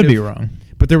some I kind could of, be wrong.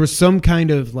 but there was some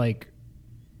kind of like,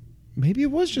 maybe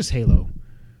it was just Halo.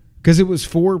 Because it was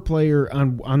 4-player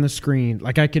on the screen.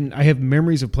 Like I have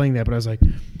memories of playing that, but I was like,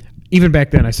 even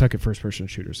back then, I suck at first-person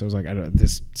shooters. So I was like,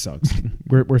 this sucks.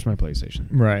 Where's my PlayStation?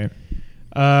 Right.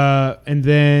 And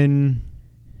then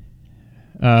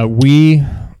Wii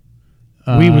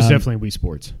was definitely Wii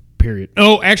Sports. Period.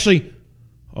 Oh, actually,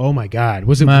 oh my God,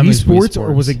 was it Mine Wii was Wii Sports or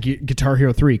Sports. was it Guitar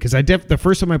Hero 3? Because the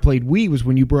first time I played Wii was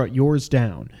when you brought yours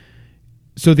down.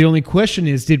 So the only question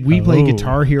is, did we play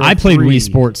Guitar Hero? I played 3? Wii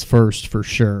Sports first for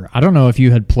sure. I don't know if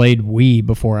you had played Wii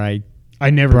before I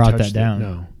never brought touched that down. It,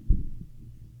 no.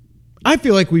 I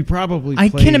feel like we probably. I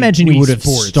played can't imagine Wii you would have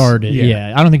Sports. started.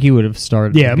 Yeah, I don't think you would have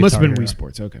started. Yeah, it with must have been Guitar Wii Hero.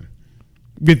 Sports. Okay,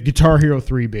 with Guitar Hero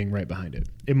 3 being right behind it,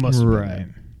 it must have Right.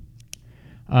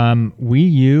 been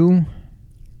Wii U.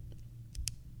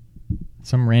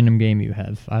 Some random game you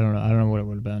have. I don't know what it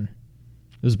would have been.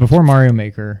 It was before Mario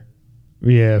Maker.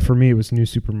 that. Yeah, for me it was New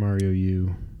Super Mario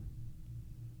U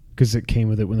because it came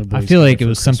with it when the boys. I feel got like for it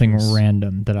was something Christmas.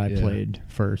 random that I Yeah. played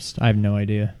first. I have no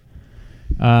idea.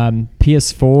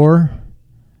 PS4,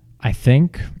 I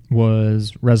think,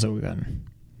 was Resogun.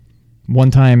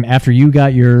 One time after you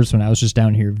got yours, when I was just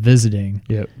down here visiting,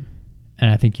 Yep.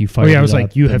 and I think you fired. I was it like,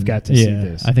 up you have and- got to see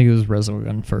this. I think it was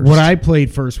Resogun first. What I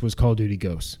played first was Call of Duty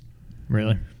Ghosts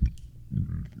really.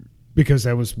 because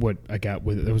that was what I got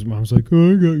with it. That was Mom's like,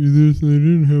 oh, I got you this, and I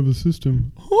didn't have a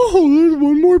system. Oh, there's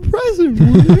one more present.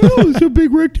 What the hell? It's a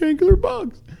big rectangular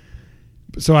box.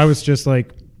 So I was just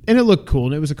like, and it looked cool,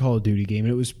 and it was a Call of Duty game,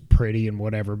 and it was pretty and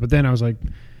whatever. But then I was like,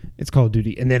 it's Call of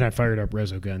Duty, and then I fired up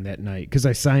Resogun that night because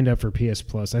I signed up for PS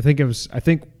Plus. I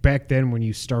think back then when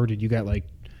you started, you got like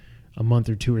a month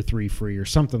or 2 or 3 free or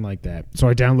something like that. So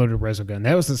I downloaded Resogun.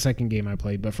 That was the second game I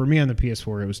played. But for me on the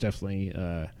PS4, it was definitely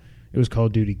it was Call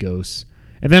of Duty Ghosts.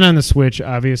 And then on the Switch,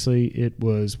 obviously, it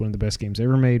was one of the best games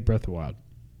ever made, Breath of the Wild.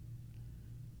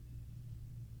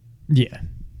 Yeah.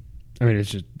 I mean, it's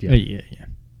just Yeah.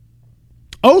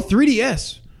 Oh,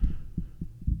 3DS.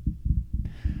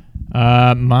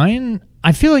 Mine,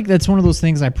 I feel like that's one of those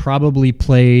things I probably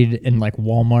played in like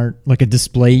Walmart, like a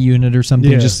display unit or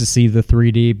something, Yeah. just to see the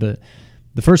 3D. But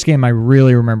the first game I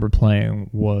really remember playing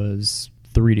was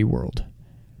 3D World.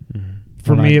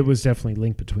 For When me, I- it was definitely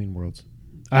Link Between Worlds.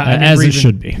 I As never it even-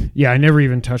 should be. Yeah, I never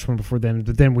even touched one before then.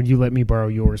 But then when you let me borrow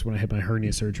yours when I had my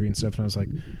hernia surgery and stuff, and I was like,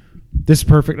 this is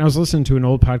perfect. And I was listening to an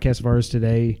old podcast of ours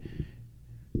today,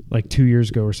 like 2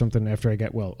 years ago or something after I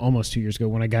got, almost 2 years ago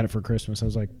when I got it for Christmas. I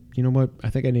was like, you know what?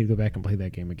 I think I need to go back and play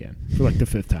that game again for like the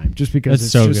 5th time just because That's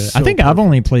it's so just good. I think perfect. I've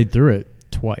only played through it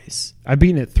twice. I've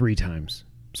beaten it 3 times.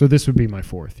 So this would be my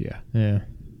 4th, yeah. Yeah.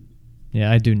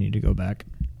 Yeah, I do need to go back.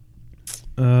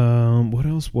 What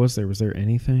else was there? Was there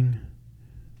anything?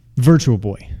 Virtual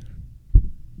Boy.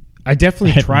 I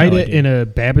definitely I have tried no it idea. in a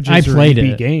Babbage's I or played EB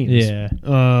it. Games. Yeah.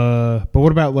 But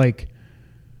what about like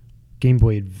Game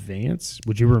Boy Advance?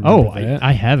 Would you remember Oh, that?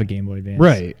 I have a Game Boy Advance.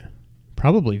 Right.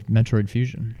 Probably Metroid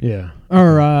Fusion. Yeah.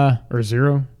 Or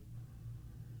Zero.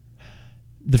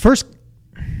 the first,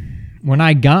 when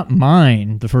I got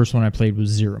mine, the first one I played was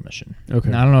Zero Mission. Okay.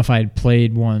 And I don't know if I had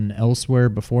played one elsewhere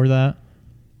before that,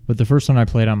 but the first one I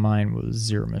played on mine was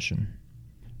Zero Mission.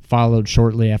 Followed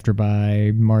shortly after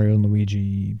by Mario and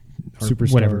Luigi, or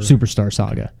Superstar. whatever, Superstar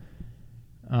Saga.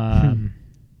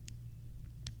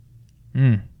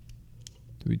 Did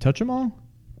we touch them all?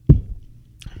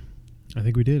 I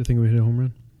think we did. I think we hit a home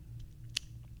run.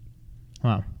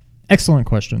 Wow. Excellent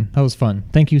question. That was fun.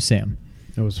 Thank you, Sam.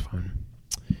 That was fun.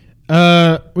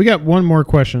 We got one more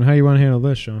question. How you want to handle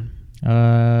this, Sean?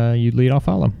 You lead, I'll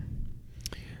follow.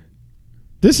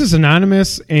 This is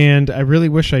anonymous, and I really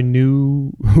wish I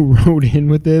knew who wrote in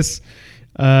with this.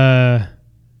 A-Rod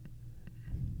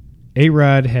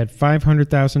had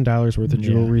 $500,000 worth of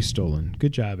jewelry stolen.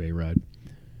 Good job, A-Rod.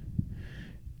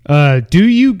 Do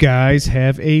you guys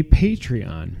have a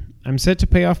Patreon? I'm set to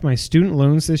pay off my student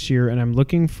loans this year, and I'm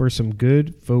looking for some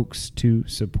good folks to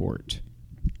support.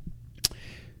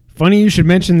 Funny you should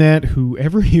mention that,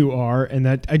 whoever you are, and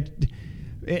that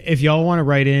if y'all want to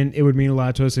write in, it would mean a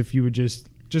lot to us if you would just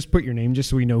put your name, just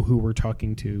so we know who we're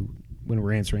talking to when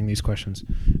we're answering these questions.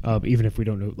 Even if we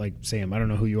don't know, like Sam, I don't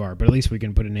know who you are, but at least we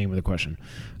can put a name with a question.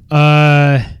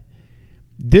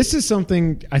 This is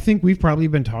something I think we've probably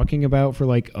been talking about for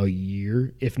like a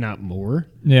year, if not more.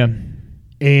 Yeah.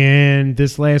 And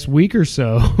this last week or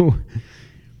so,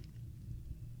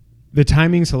 the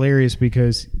timing's hilarious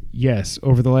because, yes,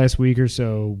 over the last week or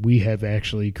so, we have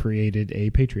actually created a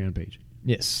Patreon page.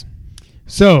 Yes.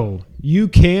 So you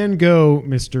can go,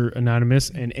 Mr. Anonymous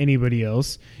and anybody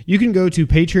else, you can go to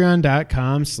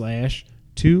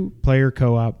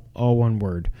patreon.com/2playercoop, all one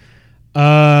word.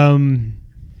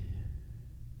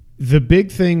 The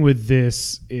big thing with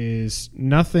this is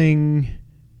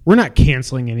we're not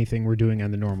canceling anything we're doing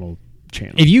on the normal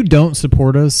channel. If you don't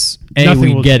support us, A, Nothing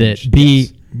we will get change. it. B,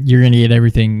 Yes. you're going to get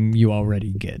everything you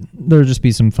already get. There'll just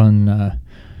be some fun,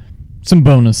 some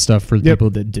bonus stuff for the Yep. people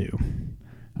that do.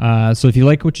 So if you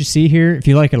like what you see here, if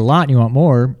you like it a lot and you want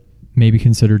more, maybe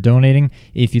consider donating.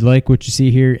 If you like what you see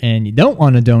here and you don't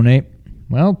want to donate,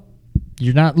 well,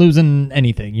 you're not losing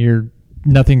anything.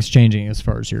 Nothing's changing as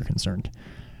far as you're concerned.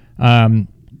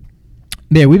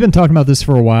 Yeah, we've been talking about this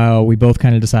for a while. We both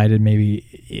kind of decided maybe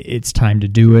it's time to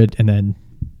do it, and then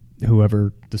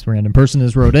whoever this random person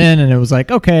is wrote in, and it was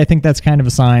like, okay, I think that's kind of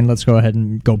a sign. Let's go ahead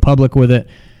and go public with it.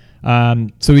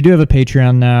 So we do have a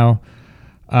Patreon now.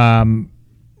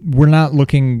 We're not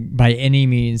looking by any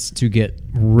means to get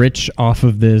rich off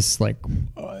of this. Like,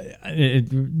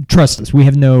 trust us, we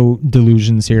have no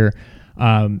delusions here.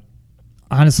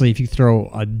 Honestly, if you throw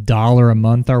 $1 a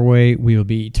month our way, we will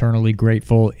be eternally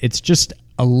grateful. It's just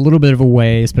a little bit of a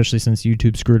way, especially since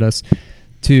YouTube screwed us,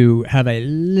 to have a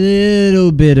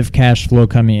little bit of cash flow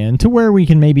coming in to where we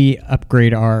can maybe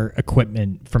upgrade our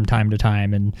equipment from time to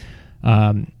time. And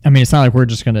I mean, it's not like we're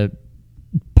just going to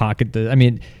pocket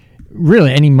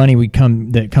really any money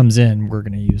that comes in, we're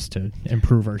going to use to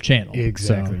improve our channel.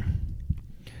 Exactly.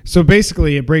 So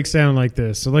basically, it breaks down like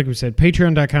this. So like we said,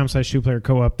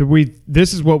 patreon.com/2playercoop.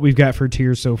 This is what we've got for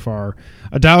tiers so far.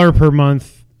 $1 per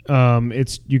month.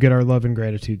 You get our love and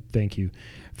gratitude. Thank you.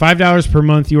 $5 per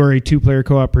month, you are a 2-player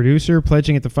co-op producer.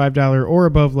 Pledging at the $5 or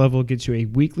above level gets you a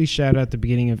weekly shout out at the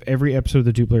beginning of every episode of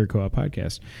the 2-player co-op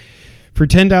podcast. For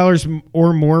 $10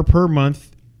 or more per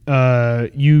month,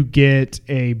 you get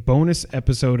a bonus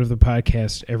episode of the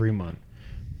podcast every month.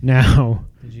 Now,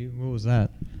 What was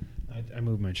that? I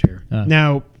moved my chair. Oh.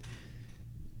 Now,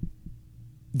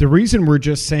 the reason we're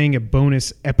just saying a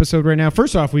bonus episode right now,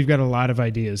 first off, we've got a lot of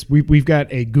ideas. We've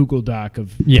got a Google Doc of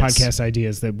podcast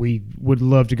ideas that we would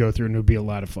love to go through, and it would be a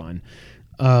lot of fun.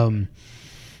 But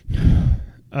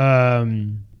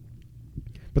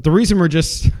the reason we're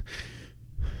just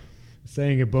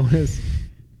saying a bonus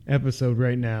episode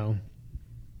right now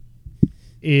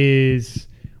is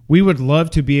we would love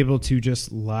to be able to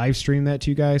just live stream that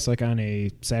to you guys, like on a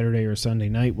Saturday or Sunday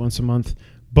night once a month.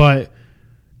 But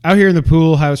out here in the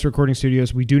Pool House Recording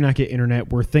Studios, we do not get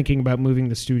internet. We're thinking about moving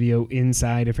the studio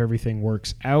inside if everything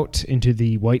works out into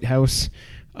the White House.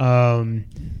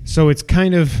 So it's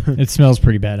kind of... It smells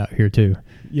pretty bad out here, too.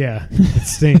 Yeah, it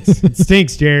stinks. It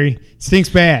stinks, Jerry. It stinks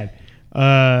bad.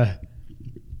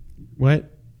 What?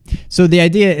 So the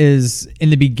idea is, in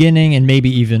the beginning and maybe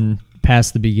even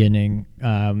past the beginning,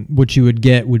 what you would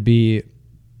get would be...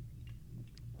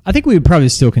 I think we would probably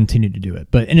still continue to do it.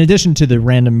 But in addition to the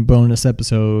random bonus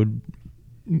episode,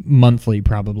 monthly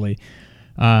probably,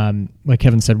 like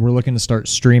Kevin said, we're looking to start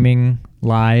streaming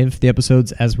live the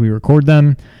episodes as we record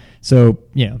them. So,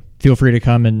 feel free to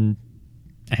come and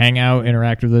hang out,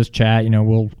 interact with us, chat.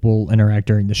 We'll interact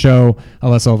during the show,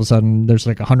 unless all of a sudden there's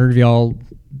like 100 of y'all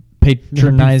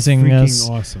patronizing That'd be us.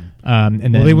 freaking awesome. And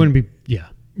then, Well, they wouldn't be... Yeah.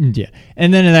 Yeah.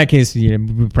 And then in that case, we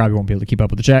probably won't be able to keep up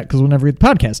with the chat because we'll never get the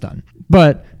podcast done.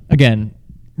 But again,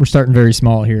 we're starting very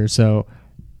small here. So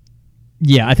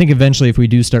yeah, I think eventually if we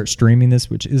do start streaming this,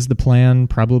 which is the plan,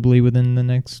 probably within the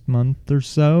next month or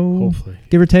so, Hopefully,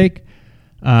 give or take,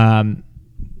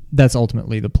 that's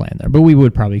ultimately the plan there. But we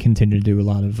would probably continue to do a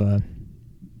lot of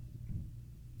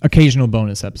occasional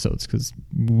bonus episodes because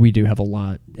we do have a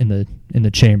lot in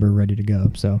the chamber ready to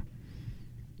go. So.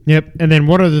 Yep. And then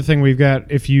one other thing we've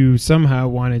got, if you somehow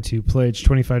wanted to pledge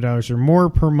 $25 or more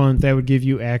per month, that would give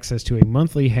you access to a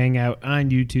monthly hangout on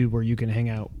YouTube where you can hang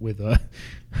out with I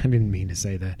didn't mean to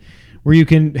say that. Where you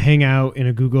can hang out in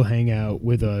a Google Hangout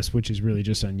with us, which is really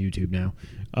just on YouTube now.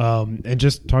 And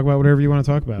just talk about whatever you want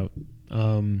to talk about.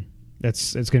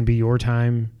 It's going to be your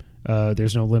time.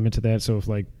 There's no limit to that. So if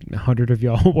like 100 of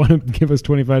y'all want to give us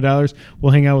 $25,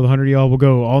 we'll hang out with 100 of y'all. We'll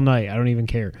go all night. I don't even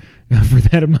care for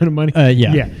that amount of money.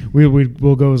 Yeah.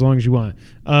 We'll go as long as you want.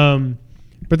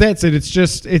 But that's it. It's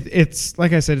just, it's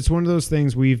like I said, it's one of those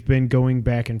things we've been going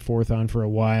back and forth on for a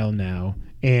while now.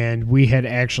 And we had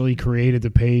actually created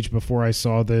the page before I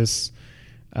saw this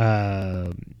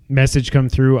message come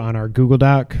through on our Google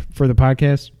Doc for the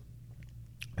podcast.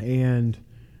 And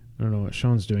I don't know what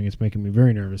Sean's doing. It's making me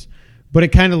very nervous. But it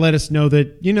kind of let us know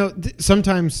that,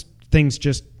 sometimes things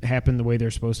just happen the way they're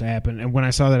supposed to happen. And when I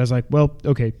saw that, I was like, well,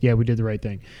 okay, yeah, we did the right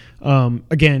thing.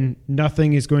 Again,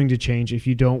 nothing is going to change. If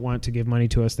you don't want to give money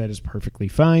to us, that is perfectly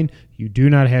fine. You do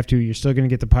not have to. You're still going to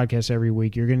get the podcast every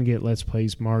week. You're going to get Let's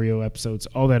Plays, Mario episodes,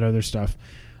 all that other stuff.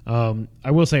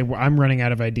 I will say I'm running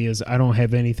out of ideas. I don't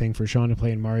have anything for Sean to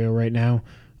play in Mario right now.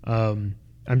 I'm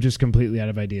just completely out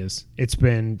of ideas. It's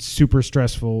been super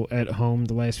stressful at home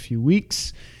the last few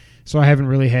weeks, so I haven't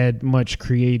really had much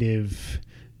creative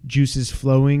juices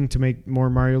flowing to make more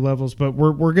Mario levels, but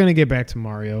we're going to get back to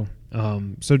Mario.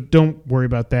 So don't worry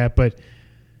about that. But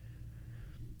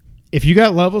if you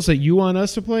got levels that you want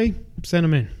us to play, send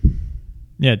them in.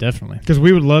 Yeah, definitely. Because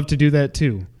we would love to do that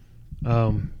too.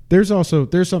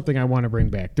 There's something I want to bring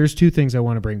back. There's 2 things I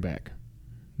want to bring back.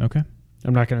 Okay.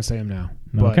 I'm not going to say them now.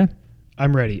 But Okay.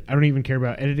 I'm ready. I don't even care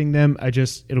about editing them.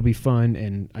 It'll be fun,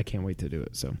 and I can't wait to do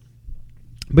it. So.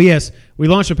 But yes, we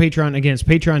launched a Patreon. Again, it's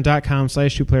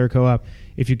patreon.com/2playercoop.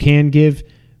 If you can give,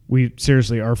 we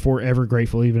seriously are forever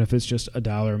grateful, even if it's just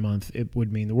 $1 a month. It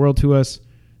would mean the world to us.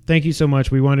 Thank you so much.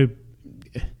 We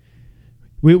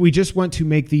just want to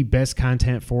make the best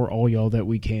content for all y'all that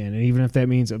we can. And even if that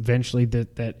means eventually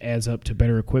that adds up to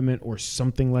better equipment or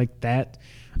something like that,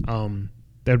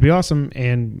 that'd be awesome.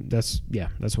 And that's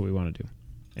what we want to do.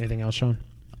 Anything else, Sean?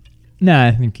 Nah,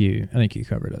 I think you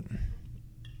covered it.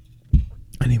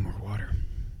 I need more water.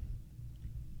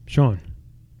 Sean,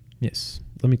 Yes.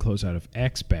 let me close out of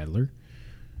Axe Battler.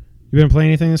 You been playing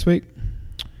anything this week?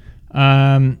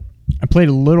 I played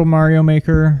a little Mario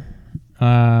Maker.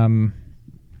 I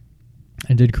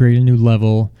did create a new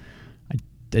level.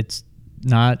 It's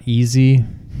not easy.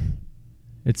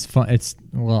 It's fun. It's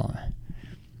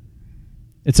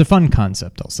a fun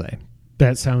concept, I'll say.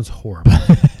 That sounds horrible.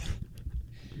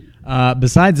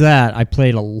 Besides that, I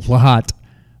played a lot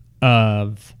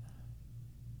of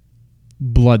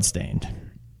Bloodstained.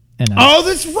 And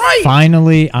that's right.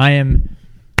 Finally, I am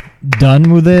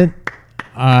done with it.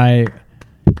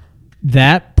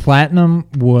 That platinum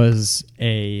was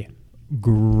a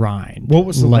grind. What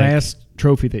was the last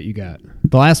trophy that you got?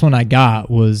 The last one I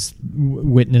got was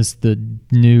witness the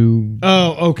new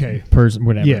okay. person,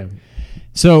 whatever. Yeah.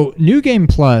 So New Game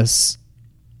Plus,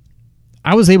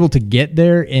 I was able to get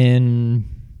there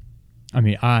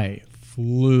I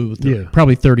flew through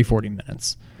probably 30, 40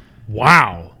 minutes.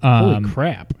 Wow. Holy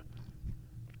crap.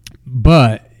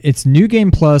 But it's New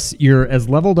Game Plus. You're as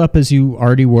leveled up as you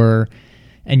already were,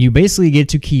 and you basically get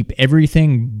to keep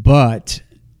everything but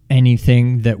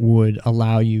anything that would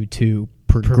allow you to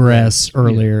progress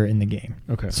earlier in the game.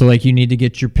 Okay. So, like, you need to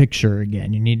get your picture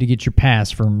again. You need to get your pass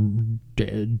from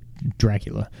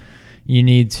Dracula. You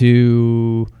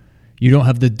don't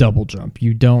have the double jump.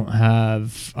 You don't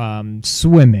have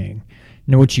swimming.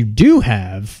 Now, what you do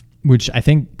have, which I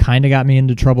think kind of got me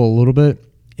into trouble a little bit,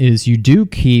 is you do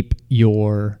keep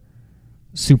your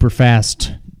super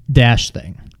fast dash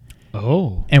thing.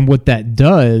 Oh. And what that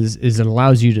does is it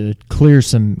allows you to clear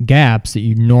some gaps that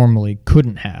you normally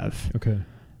couldn't have. Okay.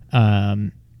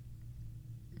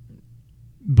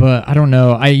 But I don't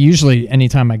know. I usually,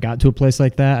 anytime I got to a place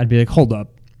like that, I'd be like, hold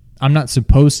up. I'm not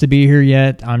supposed to be here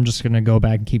yet. I'm just going to go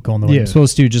back and keep going the way I'm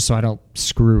supposed to, just so I don't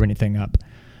screw anything up.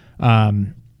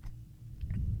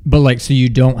 But like, so you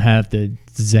don't have the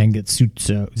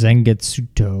Zangetsuto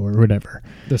or whatever.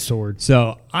 The sword.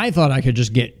 So I thought I could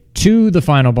just get to the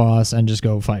final boss and just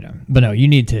go fight him. But no, you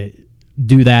need to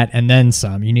do that and then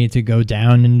some. You need to go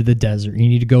down into the desert. You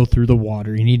need to go through the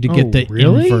water. You need to get the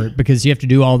invert, because you have to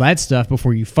do all that stuff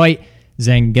before you fight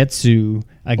Zangetsu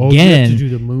again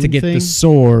to get the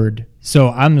sword. So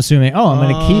I'm assuming, I'm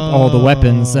going to keep all the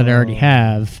weapons that I already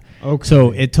have. Okay.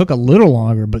 So it took a little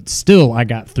longer, but still I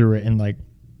got through it in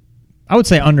I would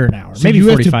say under an hour. So maybe you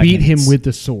 45 have to beat minutes. him with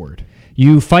the sword.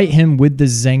 You fight him with the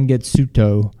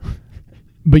Zangetsuto,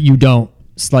 but you don't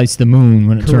slice the moon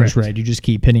when it turns red. You just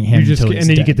keep hitting him until he's and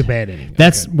then dead. you get the bad ending.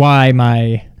 That's why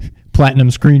my platinum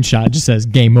screenshot just says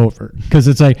game over, because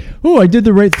it's like, I did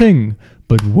the right thing,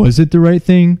 but was it the right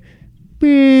thing?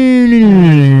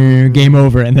 Game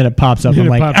over, and then it pops up. I'm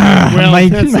like,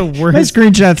 that's the worst. My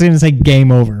screenshot's going to say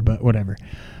game over, but whatever.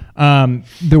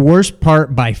 The worst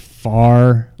part by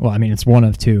far, it's one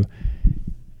of two.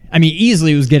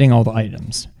 Easily it was getting all the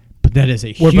items, but that is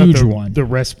a huge one. The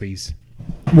recipes.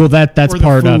 Well, that's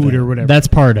part of it. Or whatever. That's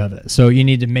part of it. So you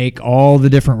need to make all the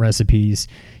different recipes.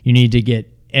 You need to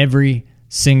get every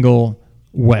single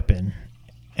weapon,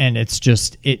 and it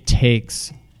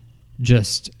takes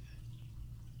just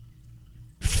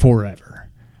forever.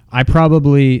 I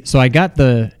got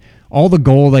all the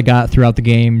gold I got throughout the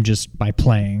game just by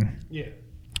playing. Yeah.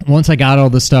 Once I got all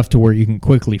the stuff to where you can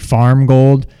quickly farm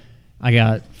gold, I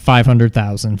got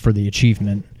 500,000 for the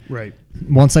achievement. Right.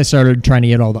 Once I started trying to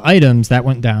get all the items, that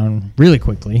went down really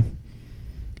quickly.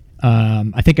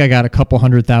 I think I got a couple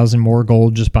 100,000 more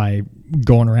gold just by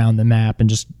going around the map and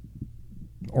just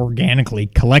organically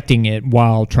collecting it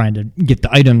while trying to get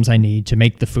the items I need to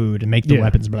make the food and make the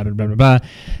weapons, blah, blah, blah, blah, blah.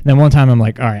 And then one time I'm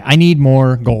like, all right, I need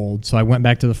more gold. So I went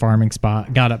back to the farming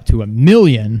spot, got up to 1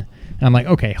 million. And I'm like,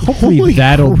 okay, hopefully Holy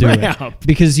that'll do crap. it.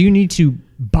 Because you need to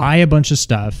buy a bunch of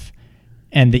stuff.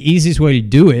 And the easiest way to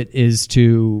do it is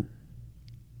to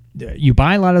you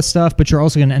buy a lot of stuff, but you're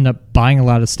also going to end up buying a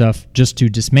lot of stuff just to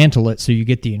dismantle it so you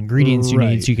get the ingredients you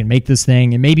need so you can make this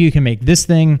thing. And maybe you can make this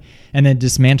thing and then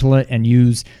dismantle it and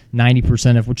use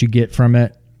 90% of what you get from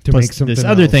it to plus make something this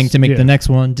other else. thing to make Yeah. the next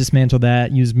one, dismantle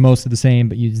that, use most of the same,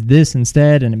 but use this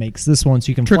instead, and it makes this one so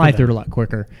you can Trickle fly down. through it a lot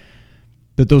quicker.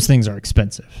 But those things are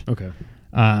expensive. Okay.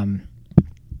 But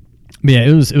yeah,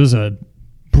 it was a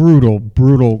brutal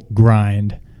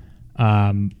grind.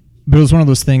 But it was one of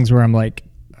those things where I'm like,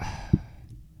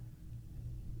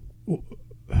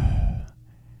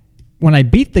 when I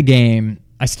beat the game,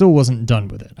 I still wasn't done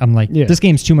with it. I'm like, this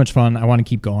game's too much fun. I want to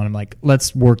keep going. I'm like,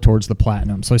 let's work towards the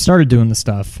platinum. So I started doing the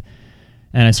stuff,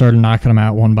 and I started knocking them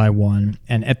out one by one.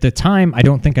 And at the time, I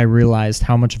don't think I realized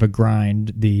how much of a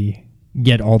grind the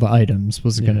get all the items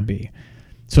was going to be.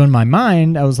 So in my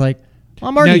mind, I was like, well,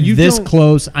 I'm already this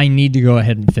close. I need to go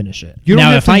ahead and finish it.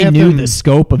 Now, if I knew the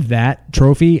scope of that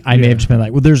trophy, I may have just been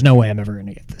like, well, there's no way I'm ever going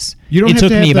to get this. It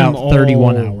took me about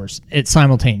 31 hours. It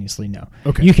simultaneously, no.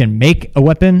 Okay. You can make a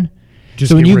weapon. Just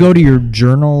so when get you rid go of to your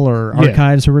journal or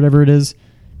archives or whatever it is,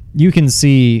 you can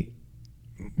see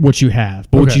what you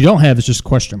have. But what you don't have is just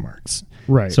question marks.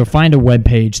 Right. So find a web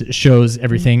page that shows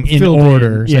everything in Filled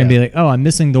order. in, So I can be like, oh, I'm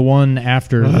missing the one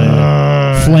after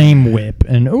the flame whip.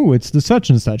 And, oh, it's the such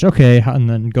and such. Okay. And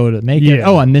then go to make it.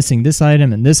 Oh, I'm missing this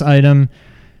item and this item.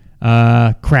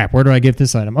 Crap, where do I get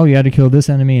this item? Oh, you had to kill this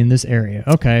enemy in this area.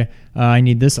 Okay. I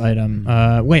need this item.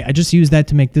 Wait, I just used that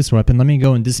to make this weapon. Let me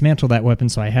go and dismantle that weapon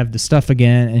so I have the stuff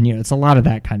again. And, it's a lot of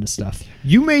that kind of stuff.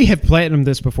 You may have platinumed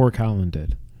this before Colin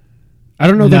did. I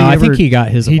don't know No, that I think he got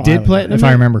his. He did platinum, if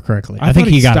I remember correctly. I think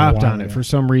thought he got stopped on it for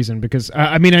some reason because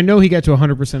I mean I know he got to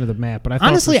 100% of the map, but I thought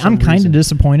honestly for some I'm kind of reason-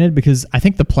 disappointed because I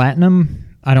think the platinum.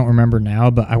 I don't remember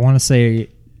now, but I want to say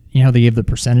how they give the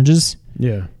percentages.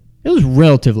 Yeah, it was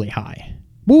relatively high.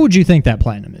 What would you think that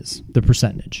platinum is? The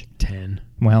percentage? 10.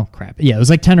 Well, crap. Yeah, it was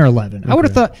like 10 or 11. I would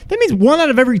have thought that means 1 out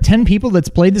of every 10 people that's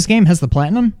played this game has the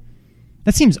platinum.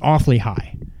 That seems awfully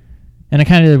high. And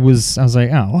I was like,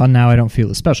 oh, well, now I don't feel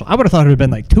as special. I would have thought it would have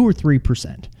been like 2 or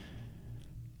 3%.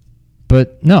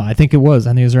 But no, I think it was. I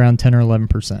think it was around 10 or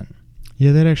 11%.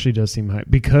 Yeah, that actually does seem high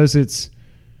because it's.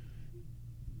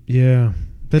 Yeah.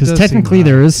 Because technically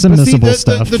there is some missable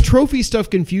stuff. The trophy stuff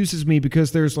confuses me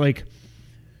because there's like.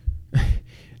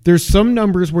 There's some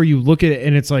numbers where you look at it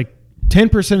and it's like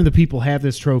 10% of the people have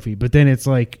this trophy, but then it's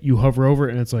like you hover over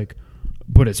it and it's like.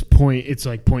 But it's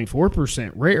like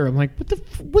 0.4% rare. I'm like,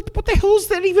 what the hell does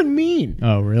that even mean?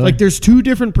 Oh, really? Like, there's 2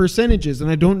 different percentages, and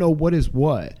I don't know what is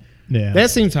what. Yeah, that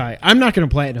seems high. I'm not going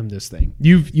to platinum this thing.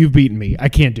 You've beaten me. I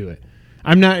can't do it.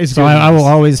 I'm not as. So good I as will this.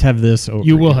 always have this over.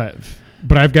 You will have,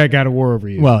 but I've got God of War over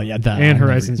you. Well, yeah, that and I'll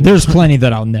Horizon. never, there's plenty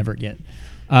that I'll never get.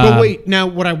 But wait, now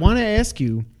what I want to ask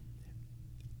you.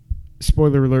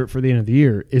 Spoiler alert for the end of the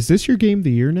year. Is this your game of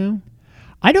the year now?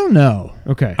 I don't know.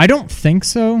 Okay. I don't think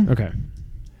so. Okay.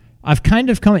 I've kind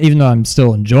of come, even though I'm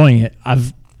still enjoying it,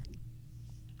 I've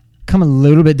come a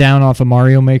little bit down off of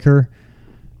Mario Maker.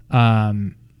 I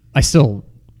still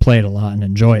play it a lot and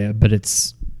enjoy it, but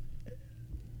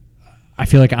I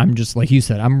feel like I'm just, like you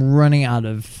said, I'm running out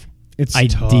of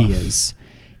ideas. Tough.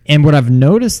 And what I've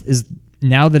noticed is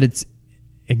now that it's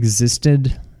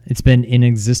been in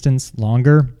existence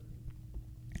longer,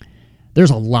 there's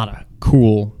a lot of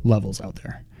cool levels out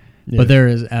there. Yeah. But there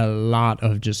is a lot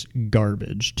of just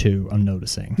garbage too. I'm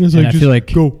noticing. It's and like I feel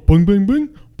like go bang bang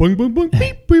bang bang bang bang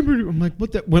beep, beep, beep. I'm like,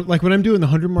 what that? Like when I'm doing the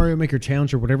 100 Mario Maker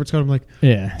challenge or whatever it's called, I'm like,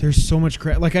 yeah, there's so much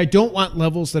crap. Like I don't want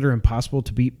levels that are impossible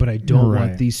to beat, but I don't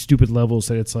want these stupid levels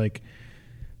that it's like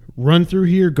run through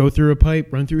here, go through a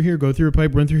pipe, run through here, go through a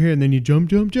pipe, run through here, and then you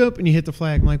jump, and you hit the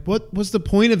flag. I'm like, what was the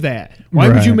point of that? Why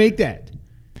would you make that?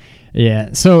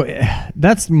 Yeah, so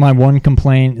that's my one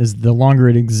complaint is the longer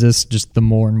it exists, just the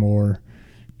more and more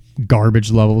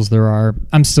garbage levels there are.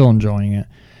 I'm still enjoying it.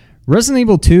 Resident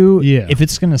Evil 2, if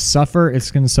it's going to suffer, it's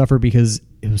going to suffer because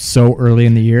it was so early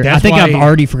in the year. I think I've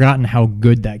already forgotten how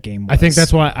good that game was. I think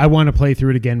that's why I want to play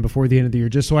through it again before the end of the year,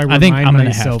 just so I remind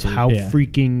myself how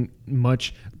freaking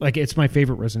much, like, it's my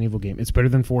favorite Resident Evil game. It's better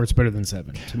than 4, it's better than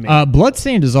 7 to me.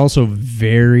 Bloodstained is also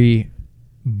very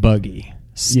buggy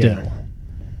still.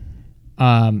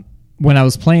 when I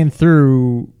was playing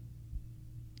through,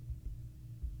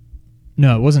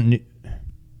 no, it wasn't new.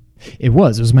 It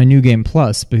was my New Game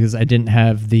Plus because I didn't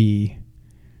have the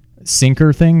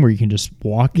sinker thing where you can just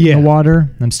walk in the water.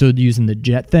 I'm still using the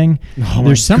jet thing.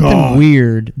 There's something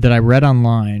weird that I read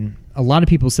online. A lot of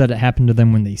people said it happened to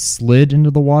them when they slid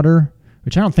into the water,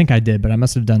 which I don't think I did, but I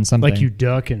must have done something. Like you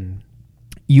duck and...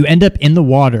 You end up in the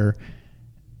water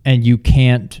and you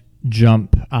can't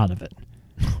jump out of it.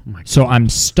 Oh my God. So I'm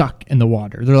stuck in the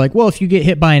water. They're like, well, if you get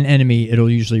hit by an enemy, it'll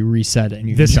usually reset it. And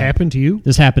you This can jump. happened to you?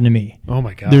 This happened to me. Oh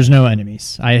my God. There's no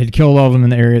enemies. I had killed all of them in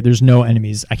the area. There's no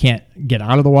enemies. I can't get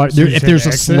out of the water. So If there's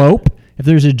a slope, if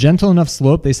there's a gentle enough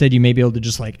slope, they said you may be able to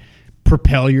just like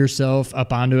propel yourself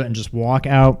up onto it and just walk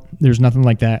out. There's nothing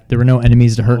like that. There were no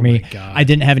enemies to hurt me. God. I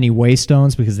didn't have any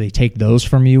waystones because they take those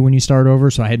from you when you start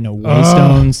over. So I had no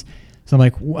waystones. So I'm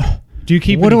like, what? Do you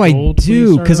keep What any do I gold when you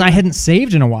do? start Because I over? hadn't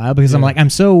saved in a while because I'm like, I'm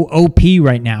so OP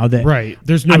right now that Right.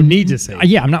 There's no need to save.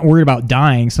 Yeah, I'm not worried about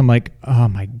dying. So I'm like, oh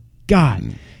my God.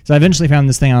 So I eventually found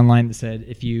this thing online that said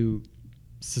if you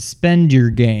suspend your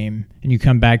game and you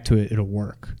come back to it, it'll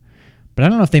work. But I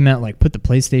don't know if they meant like put the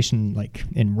PlayStation like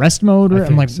in rest mode. Or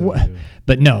I'm like, so, what? yeah.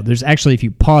 But no, there's actually, if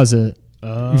you pause it,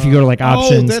 if you go to like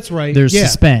options, that's right. there's Yeah.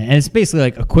 suspend. And it's basically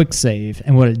like a quick save.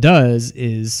 And what it does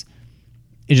is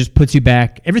it just puts you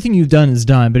back. Everything you've done is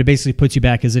done, but it basically puts you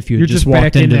back as if you had You're just back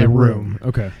walked in into that the room.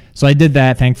 Okay. So I did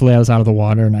that. Thankfully, I was out of the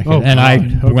water, and I could, Oh, and I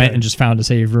God. Okay. went and just found a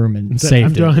save room and I'm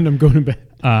saved it. done. I'm going to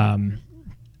bed.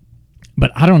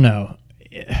 But I don't know.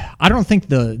 I don't think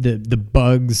the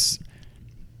bugs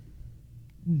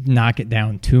knock it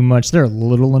down too much. They're a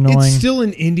little annoying. It's still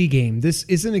an indie game. This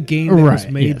isn't a game that was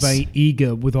Right, made yes. by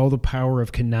EGA with all the power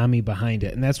of Konami behind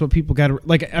it. And that's what people got to...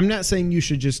 Like, I'm not saying you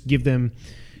should just give them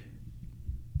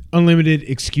unlimited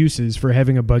excuses for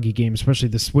having a buggy game, especially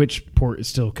the Switch port is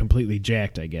still completely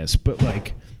jacked, I guess. But,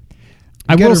 like,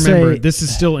 I you will gotta remember, say this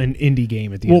is still an indie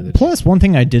game at the end of the day. plus one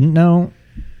thing I didn't know.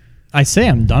 I say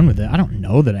I'm done with it. I don't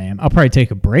know that I am. I'll probably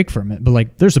take a break from it. But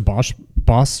like, there's a boss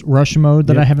rush mode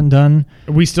that Yep. I haven't done.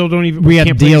 We still don't even... We have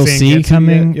can't play DLC Zangetsu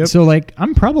coming, yet. Yep. so like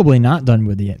I'm probably not done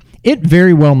with it. It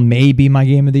very well may be my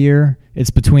game of the year.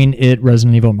 It's between it,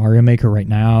 Resident Evil, Mario Maker right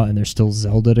now, and there's still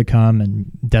Zelda to come and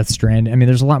Death Stranding. I mean,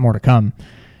 there's a lot more to come.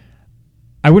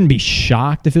 I wouldn't be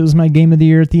shocked if it was my game of the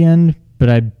year at the end, but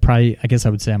I guess I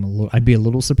would say I'd be a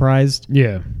little surprised.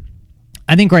 Yeah.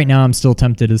 I think right now I'm still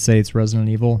tempted to say it's Resident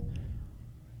Evil,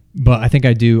 but I think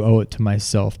I do owe it to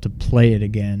myself to play it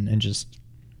again and just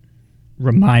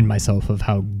remind myself of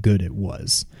how good it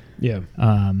was. Yeah.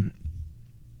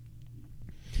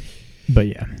 But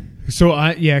yeah. So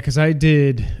because I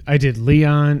did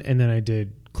Leon and then I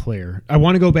did Claire. I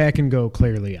want to go back and go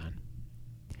Claire Leon.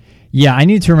 Yeah, I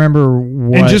need to remember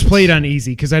what... And just play it on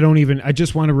easy because I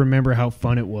just want to remember how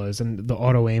fun it was and the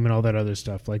auto aim and all that other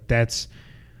stuff. Like that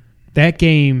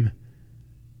game.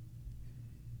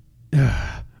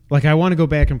 Like I want to go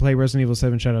back and play Resident Evil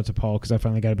 7. Shout out to Paul because I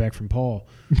finally got it back from Paul.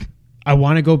 I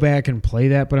want to go back and play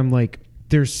that, but I'm like,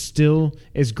 there's still,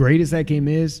 as great as that game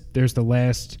is, there's the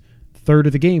last third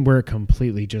of the game where it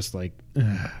completely just like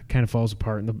kind of falls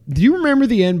apart. Do you remember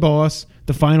the end boss,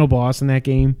 the final boss in that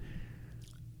game?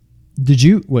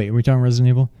 Wait, are we talking Resident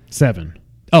Evil? 7.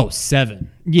 Oh, 7.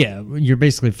 Yeah, you're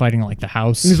basically fighting like the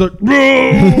house. And he's like,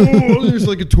 there's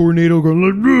like a tornado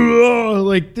going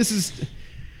like this is...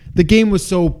 The game was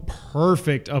so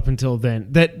perfect up until then.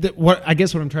 That what I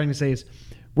guess what I'm trying to say is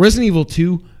Resident Evil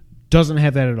 2 doesn't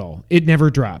have that at all. It never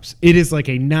drops. It is like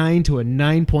a 9 to a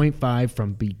 9.5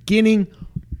 from beginning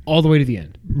all the way to the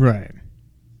end. Right.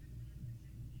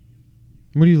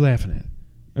 What are you laughing at?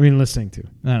 I mean, listening to.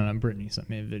 I don't know. Brittany sent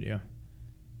me a video.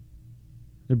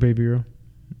 The Baby Girl?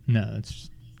 No, it's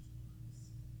just...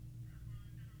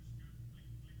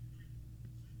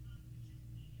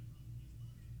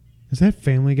 Is that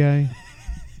Family Guy?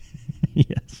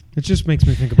 Yes. It just makes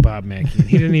me think of Bob Mackey.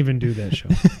 He didn't even do that show.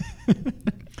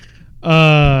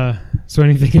 So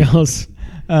anything else?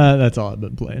 That's all I've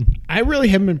been playing. I really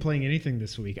haven't been playing anything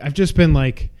this week. I've just been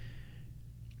like...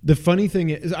 The funny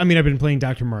thing is, I mean, I've been playing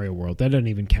Dr. Mario World. That doesn't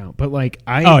even count. But like,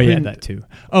 that too.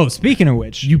 Oh, speaking of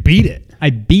which, you beat it.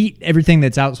 I beat everything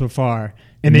that's out so far,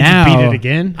 And then now you beat it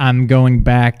again? I'm going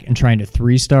back and trying to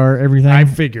 3-star everything. I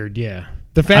figured, yeah.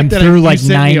 The fact I'm that through you like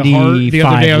sent me a heart the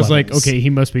other day, I was 95 like, levels. okay, he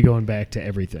must be going back to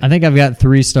everything. I think I've got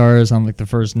 3 stars on like the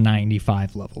first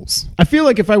 95 levels. I feel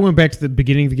like if I went back to the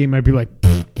beginning of the game, I'd be like,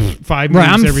 5 Right, moves,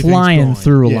 I'm everything's flying gone.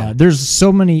 through a Yeah. lot. There's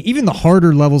so many, even the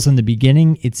harder levels in the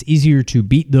beginning, it's easier to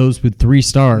beat those with 3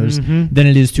 stars than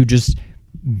it is to just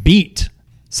beat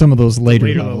some of those later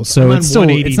Later levels. levels. So I'm on it's still,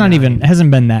 it's not 189. even, it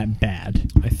hasn't been that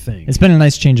bad. I think. It's been a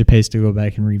nice change of pace to go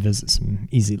back and revisit some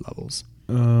easy levels.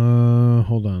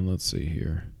 Hold on. Let's see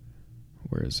here.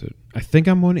 Where is it? I think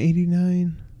I'm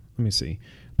 189. Let me see.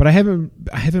 But I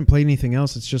haven't played anything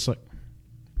else. It's just like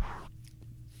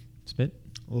Spit?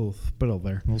 a little spittle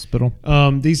there. A little spittle.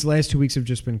 These last 2 weeks have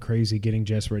just been crazy getting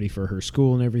Jess ready for her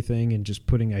school and everything, and just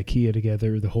putting IKEA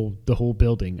together, the whole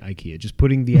building IKEA, just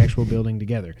putting the actual building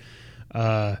together.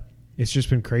 It's just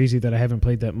been crazy that I haven't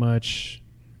played that much.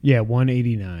 Yeah,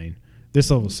 189. This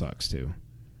level sucks too.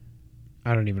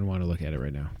 I don't even want to look at it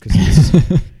right now because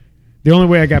the only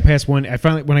way I got past when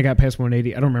I got past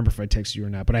 180, I don't remember if I texted you or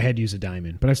not, but I had to use a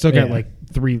diamond. But I've still got like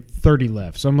 30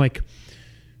 left. So I'm like,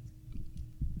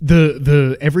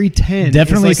 the every 10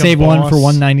 definitely is like save a one boss. for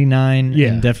 199. Yeah,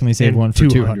 and definitely save and one for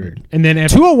 200. And then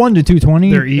after 201 to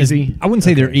 220, they're easy? I wouldn't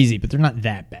say they're Okay. easy, but they're not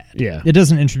that bad. Yeah. It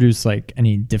doesn't introduce like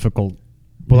any difficult.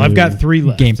 Well, I've new got 3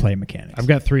 left. gameplay mechanics. I've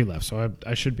got 3 left, so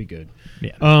I should be good.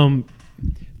 Yeah.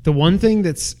 The one thing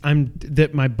that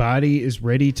my body is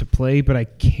ready to play, but I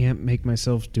can't make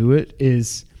myself do it,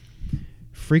 is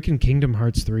freaking Kingdom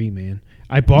Hearts 3, man.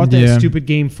 I bought that Yeah. stupid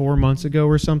game 4 months ago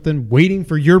or something, waiting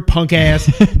for your punk ass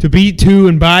to beat 2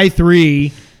 and buy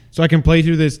 3 so I can play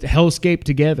through this hellscape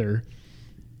together.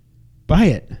 Buy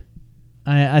it.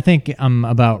 I think I'm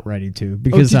about ready to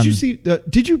because did you see?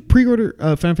 Did you pre-order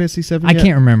Final Fantasy VII? I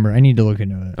can't remember. I need to look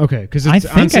into it. Okay, because I it's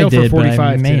on think sale I did, for but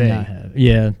I $45 may today. not have.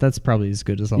 Yeah, that's probably as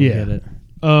good as I'll get it.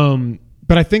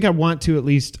 But I think I want to at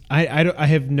least.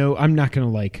 I'm not gonna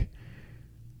like.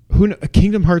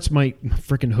 Kingdom Hearts might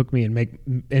freaking hook me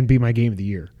and be my game of the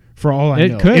year for all I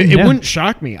know. It could. It yeah. wouldn't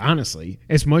shock me, honestly,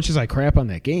 as much as I crap on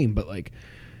that game. But like,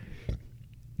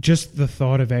 just the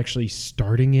thought of actually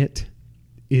starting it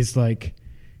is like,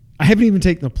 I haven't even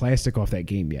taken the plastic off that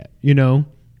game yet. You know,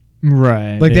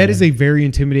 Right. like yeah. that is a very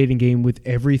intimidating game with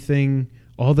everything,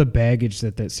 all the baggage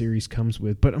that series comes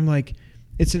with. But I'm like,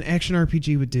 it's an action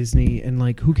RPG with Disney, and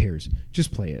like, who cares?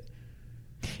 Just play it.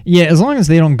 Yeah, as long as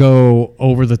they don't go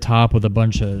over the top with a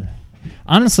bunch of.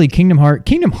 Honestly, Kingdom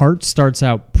Hearts starts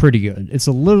out pretty good. It's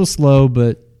a little slow,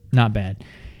 but not bad.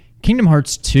 Kingdom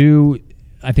Hearts 2,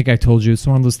 I think I told you, it's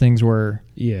one of those things where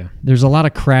Yeah. there's a lot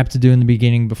of crap to do in the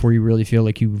beginning before you really feel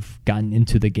like you've gotten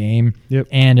into the game. Yep.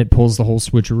 And it pulls the whole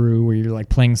switcheroo where you're like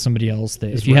playing somebody else that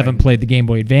That's if you right. haven't played the Game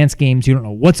Boy Advance games, you don't know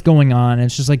what's going on. And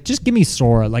it's just like, just give me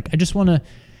Sora. Like, I just want to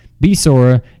be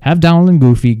Sora, have Donald and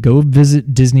Goofy, go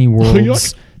visit Disney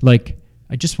Worlds. Like,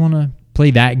 I just want to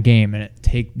play that game. And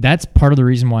that's part of the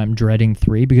reason why I'm dreading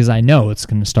 3, because I know it's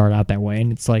going to start out that way.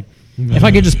 And it's like, if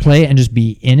I could just play it and just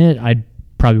be in it, I'd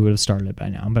probably would have started it by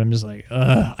now. But I'm just like,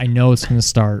 I know it's going to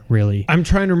start really. I'm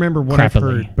trying to remember what I've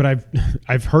Crappily. heard, but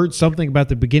I've heard something about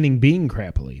the beginning being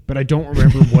crappily, but I don't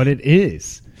remember what it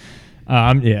is.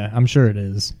 I'm sure it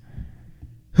is.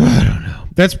 I don't know.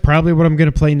 That's probably what I'm going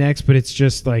to play next, but it's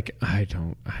just like, I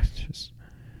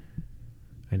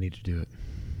need to do it.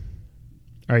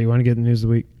 All right, you want to get the news of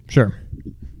the week? Sure.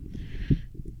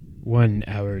 1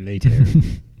 hour later.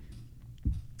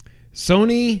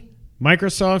 Sony,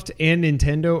 Microsoft, and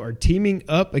Nintendo are teaming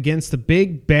up against the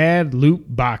big bad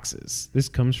loot boxes. This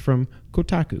comes from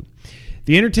Kotaku.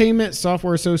 The Entertainment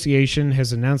Software Association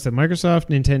has announced that Microsoft,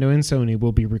 Nintendo, and Sony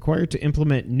will be required to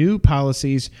implement new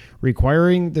policies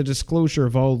requiring the disclosure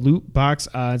of all loot box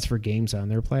odds for games on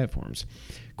their platforms.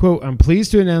 Quote, I'm pleased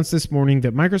to announce this morning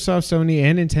that Microsoft, Sony,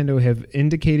 and Nintendo have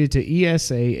indicated to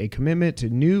ESA a commitment to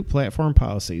new platform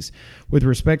policies with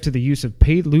respect to the use of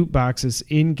paid loot boxes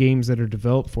in games that are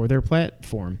developed for their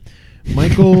platform.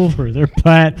 Michael For their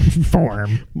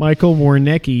platform. Michael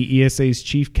Warnecki, ESA's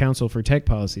chief counsel for tech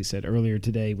policy, said earlier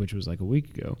today, which was like a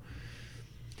week ago.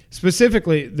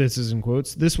 Specifically, this is in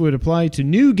quotes, this would apply to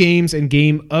new games and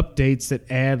game updates that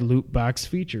add loot box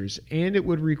features, and it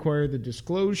would require the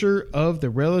disclosure of the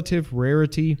relative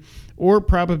rarity or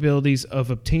probabilities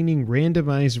of obtaining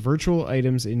randomized virtual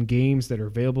items in games that are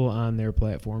available on their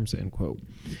platforms, end quote.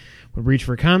 When reached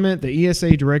for comment, the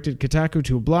ESA directed Kotaku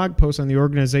to a blog post on the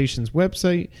organization's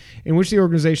website in which the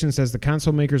organization says the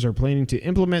console makers are planning to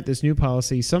implement this new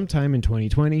policy sometime in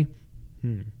 2020.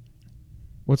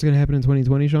 What's going to happen in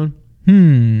 2020, Sean?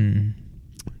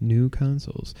 New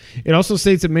consoles. It also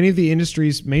states that many of the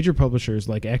industry's major publishers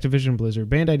like Activision Blizzard,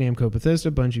 Bandai Namco,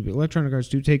 Bethesda, Bungie, Electronic Arts,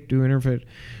 Interface,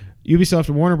 Ubisoft,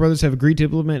 and Warner Brothers have agreed to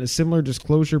implement a similar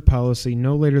disclosure policy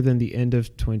no later than the end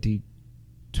of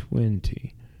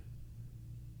 2020.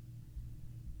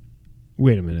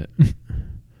 Wait a minute.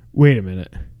 Wait a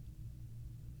minute.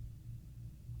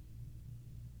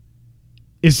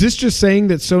 Is this just saying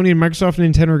that Sony and Microsoft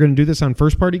and Nintendo are going to do this on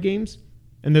first-party games,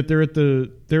 and that they're at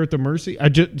the mercy?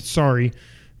 Sorry,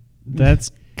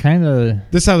 That's kind of.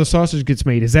 This is how the sausage gets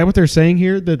made. Is that what they're saying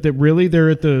here? That really they're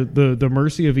at the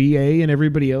mercy of EA and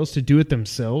everybody else to do it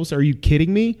themselves? Are you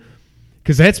kidding me?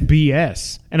 Because that's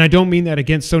BS. And I don't mean that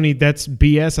against Sony. That's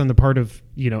BS on the part of,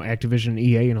 Activision,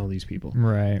 EA, and all these people.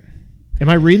 Right. Am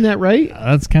I reading that right?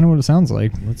 That's kind of what it sounds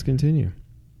like. Let's continue.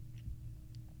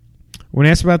 When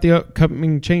asked about the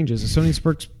upcoming changes, a Sony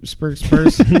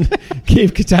spokesperson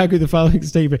gave Kotaku the following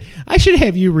statement. I should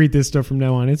have you read this stuff from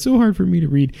now on. It's so hard for me to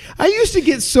read. I used to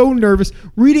get so nervous.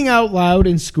 Reading out loud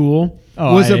in school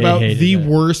was about the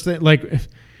worst thing. Like,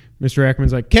 Mr.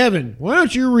 Ackerman's like, Kevin, why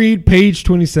don't you read page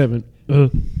 27?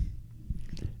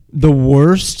 The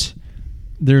worst,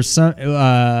 there's some,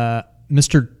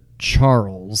 Mr.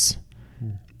 Charles.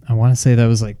 I want to say that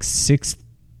was like 6th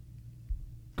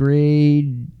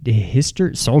grade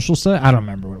history, social stuff. I don't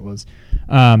remember what it was.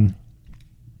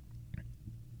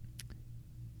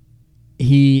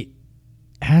 He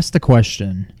asked the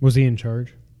question. Was he in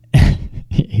charge?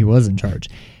 He was in charge,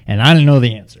 and I didn't know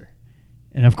the answer.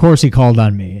 And of course, he called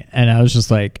on me, and I was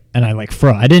just like, I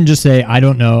didn't just say I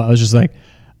don't know. I was just like,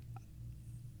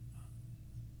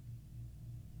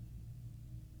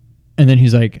 and then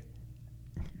he's like,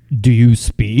 "Do you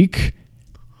speak?"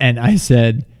 And I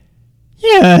said,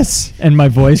 "Yes." And my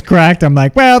voice cracked. I'm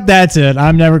like, well, that's it.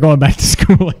 I'm never going back to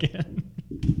school again.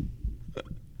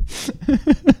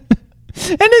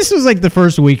 And this was like the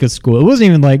first week of school. It wasn't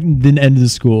even like the end of the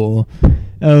school.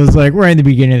 I was like, right in the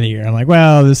beginning of the year. I'm like,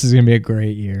 well, this is going to be a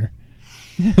great year.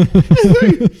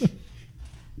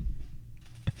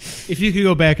 If you could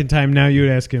go back in time now, you would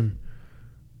ask him,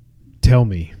 tell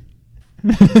me,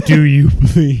 do you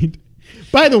bleed?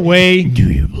 By the way,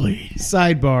 Do you bleed?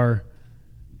 Sidebar.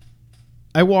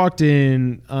 I walked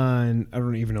in on, I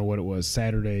don't even know what it was,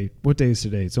 Saturday. What day is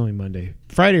today? It's only Monday.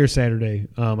 Friday or Saturday.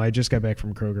 I just got back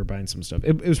from Kroger buying some stuff.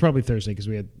 It was probably Thursday because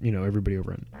we had, everybody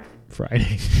over on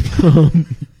Friday.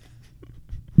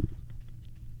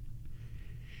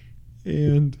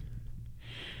 And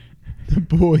the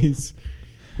boys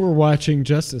were watching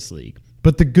Justice League.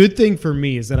 But the good thing for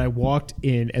me is that I walked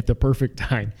in at the perfect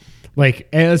time. Like,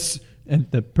 as...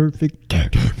 At the perfect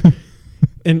time.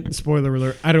 And spoiler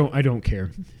alert, I don't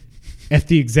care. At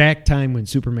the exact time when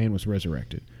Superman was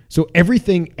resurrected. So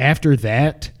everything after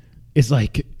that is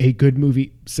like a good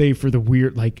movie, save for the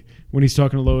weird, like when he's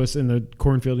talking to Lois in the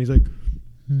cornfield, and he's like,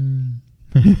 and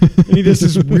he does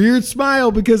this weird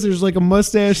smile because there's like a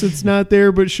mustache that's not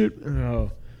there, but should.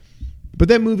 Oh. But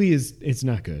that movie it's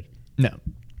not good. No.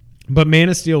 But Man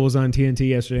of Steel was on TNT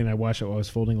yesterday, and I watched it while I was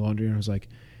folding laundry, and I was like,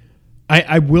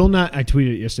 I will not, I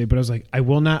tweeted it yesterday, but I was like, I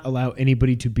will not allow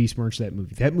anybody to besmirch that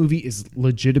movie. That movie is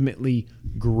legitimately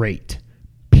great,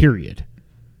 period.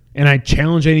 And I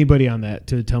challenge anybody on that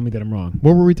to tell me that I'm wrong.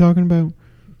 What were we talking about?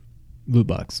 Loot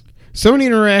box. Sony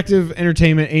Interactive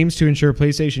Entertainment aims to ensure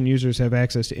PlayStation users have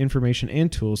access to information and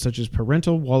tools such as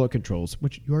parental wallet controls,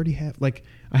 which you already have. Like,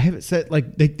 I have it set,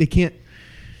 like, they can't.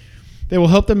 They will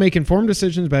help them make informed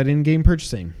decisions about in-game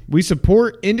purchasing. We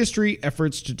support industry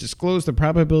efforts to disclose the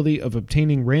probability of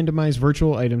obtaining randomized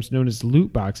virtual items known as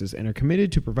loot boxes and are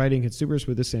committed to providing consumers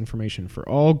with this information for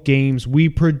all games we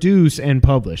produce and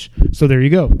publish. So there you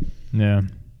go. Yeah.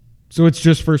 So it's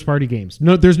just first-party games.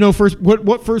 No, there's no first...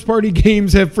 What first-party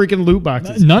games have freaking loot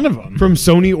boxes? None of them. From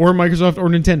Sony or Microsoft or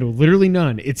Nintendo. Literally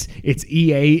none. It's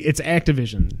EA. It's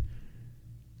Activision.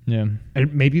 Yeah.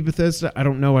 And maybe Bethesda. I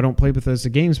don't know. I don't play Bethesda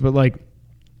games, but like,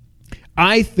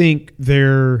 I think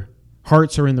their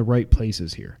hearts are in the right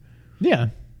places here. Yeah.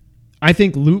 I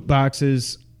think loot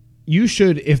boxes, you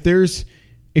should, if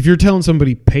you're telling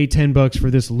somebody pay $10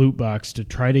 for this loot box to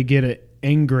try to get an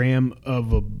engram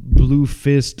of a blue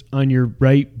fist on your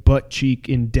right butt cheek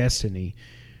in Destiny,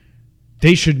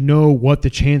 they should know what the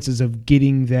chances of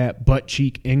getting that butt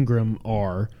cheek engram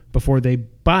are before they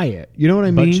buy it. You know what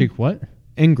I mean? Butt cheek what?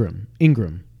 Ingram. I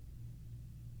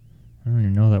don't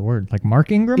even know that word. Like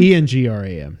Mark Ingram?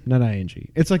 ENGRAM, not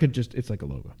ING. It's like a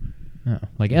logo. Oh,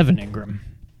 like Evan Ingram.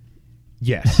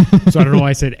 Yes. So I don't know why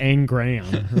I said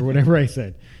Engram or whatever I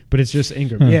said, but it's just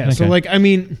Ingram. Yeah. Okay. So like, I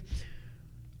mean,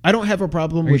 I don't have a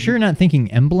problem Are with. you sure you're not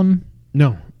thinking emblem?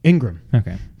 No, Ingram.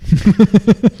 Okay.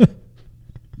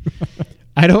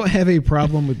 I don't have a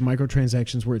problem with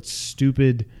microtransactions where it's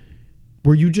stupid,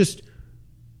 where you just.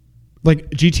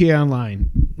 Like GTA Online,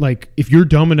 like if you're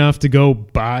dumb enough to go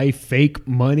buy fake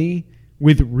money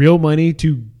with real money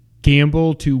to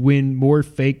gamble to win more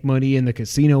fake money in the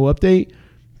casino update,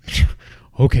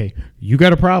 okay, you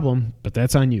got a problem, but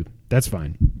that's on you. That's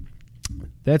fine.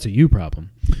 That's a you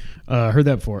problem. Heard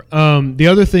that before. The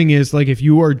other thing is like if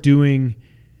you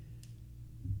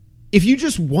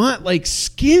just want like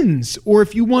skins, or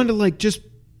if you want to like just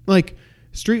like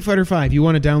Street Fighter 5, you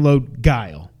want to download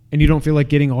Guile, and you don't feel like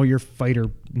getting all your fighter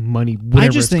money, whatever I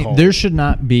just it's think called. there should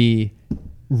not be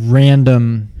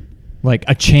random, like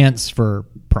a chance for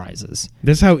prizes.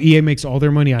 That's how EA makes all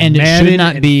their money on And Madden it should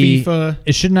not and be FIFA.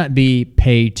 It should not be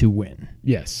pay to win.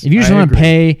 Yes. If you just I want to agree.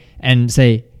 pay and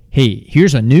say, "Hey,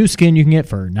 here's a new skin you can get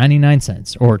for 99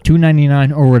 cents or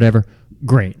 $2.99 or whatever,"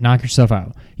 great, knock yourself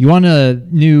out. You want a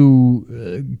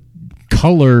new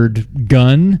colored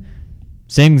gun,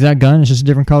 same exact gun, it's just a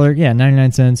different color. Yeah,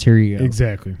 99 cents. Here you go.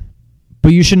 Exactly.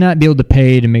 But you should not be able to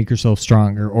pay to make yourself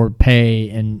stronger or pay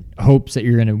in hopes that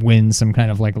you're going to win some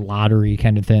kind of like lottery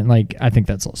kind of thing. Like, I think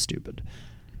that's all stupid.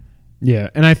 Yeah,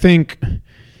 and I think,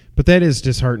 but that is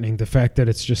disheartening. The fact that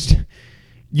it's just,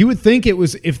 you would think it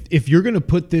was, if you're going to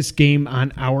put this game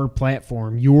on our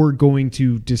platform, you're going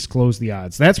to disclose the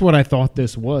odds. That's what I thought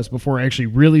this was before I actually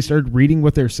really started reading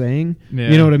what they're saying.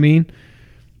 Yeah. You know what I mean?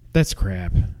 That's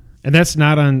crap. And that's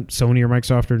not on Sony or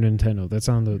Microsoft or Nintendo. That's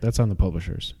on the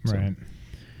publishers. So. Right.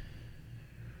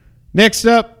 Next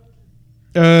up,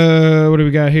 what do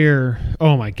we got here?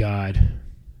 Oh my God.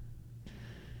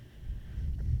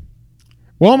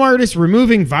 Walmart is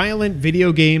removing violent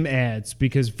video game ads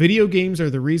because video games are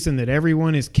the reason that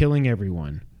everyone is killing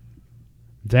everyone.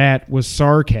 That was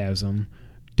sarcasm.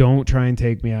 Don't try and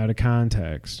take me out of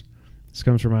context. This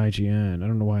comes from IGN. I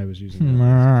don't know why I was using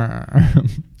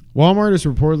that. Walmart is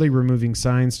reportedly removing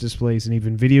signs, displays, and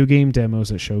even video game demos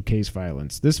that showcase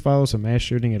violence. This follows a mass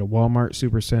shooting at a Walmart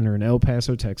supercenter in El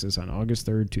Paso, Texas on August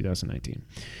 3rd, 2019.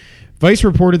 Vice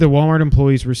reported that Walmart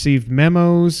employees received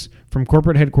memos from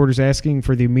corporate headquarters asking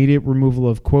for the immediate removal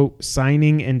of, quote,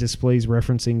 signing and displays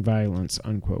referencing violence,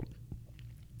 unquote.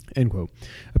 End quote.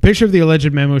 A picture of the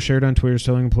alleged memo shared on Twitter is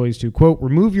telling employees to, quote,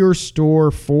 remove your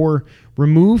store for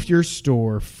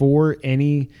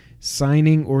any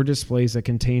signing or displays that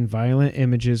contain violent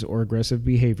images or aggressive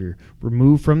behavior.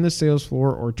 Remove from the sales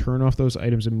floor or turn off those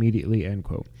items immediately, end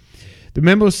quote. The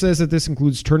memo says that this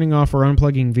includes turning off or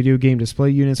unplugging video game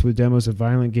display units with demos of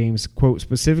violent games, quote,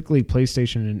 specifically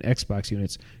PlayStation and Xbox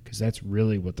units, because that's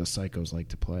really what the psychos like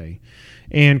to play.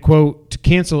 And, quote, to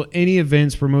cancel any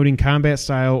events promoting combat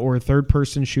style or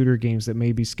third-person shooter games that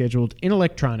may be scheduled in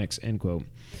electronics, end quote.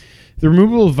 The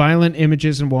removal of violent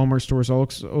images in Walmart stores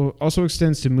also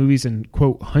extends to movies and,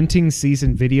 quote, hunting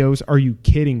season videos. Are you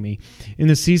kidding me? In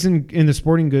the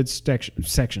sporting goods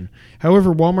section.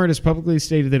 However, Walmart has publicly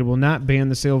stated that it will not ban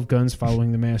the sale of guns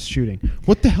following the mass shooting.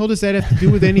 What the hell does that have to do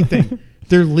with anything?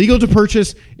 They're legal to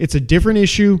purchase. It's a different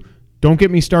issue. Don't get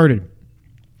me started.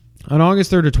 On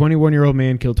August 3rd, a 21-year-old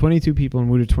man killed 22 people and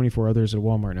wounded 24 others at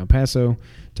Walmart in El Paso,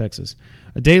 Texas.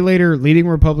 A day later, leading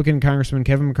Republican Congressman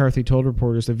Kevin McCarthy told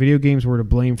reporters that video games were to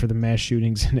blame for the mass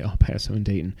shootings in El Paso and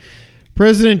Dayton.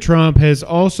 President Trump has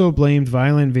also blamed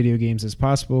violent video games as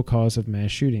possible cause of mass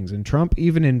shootings, and Trump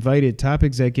even invited top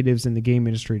executives in the game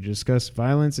industry to discuss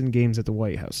violence in games at the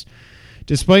White House.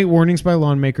 Despite warnings by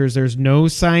lawmakers, there's no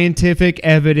scientific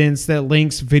evidence that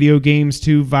links video games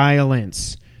to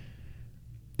violence.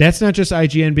 That's not just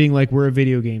IGN being like, we're a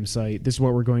video game site. This is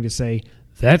what we're going to say.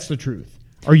 That's the truth.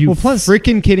 Are you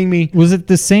freaking kidding me? Was it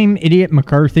the same idiot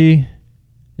McCarthy?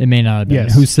 It may not have been.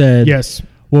 Yes. Who said, yes,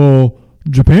 well,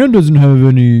 Japan doesn't have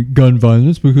any gun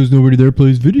violence because nobody there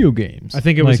plays video games. I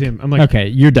think it was him. I'm like, okay,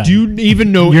 you're done. Do you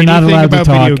even know you're anything not allowed about to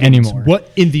talk video games anymore? What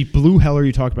in the blue hell are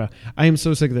you talking about? I am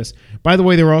so sick of this. By the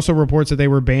way, there were also reports that they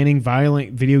were banning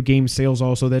violent video game sales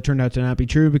also. That turned out to not be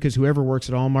true because whoever works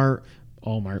at Walmart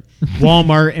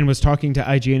and was talking to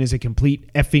IGN is a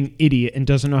complete effing idiot and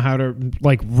doesn't know how to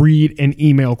like read an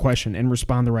email question and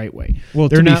respond the right way. Well,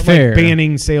 they're to be not fair, like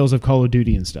banning sales of Call of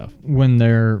Duty and stuff. When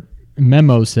their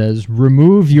memo says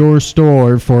remove your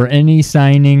store for any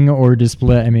signing or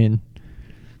display, I mean,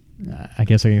 I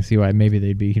guess I can see why maybe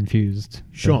they'd be confused.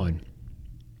 Sean,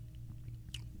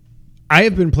 I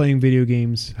have been playing video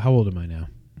games. How old am I now?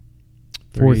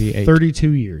 For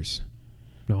 32 years.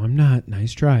 No, I'm not.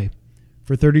 Nice try.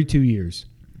 For 32 years,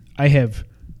 I have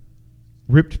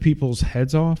ripped people's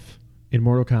heads off in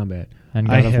Mortal Kombat. And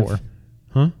God of War.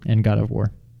 Huh? And God of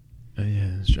War.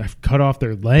 I've cut off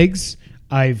their legs.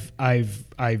 I've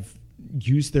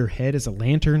used their head as a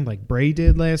lantern like Bray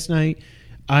did last night.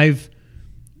 I've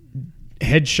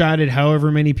headshotted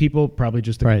however many people, probably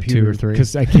just the computer, 2 or 3.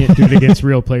 because I can't do it against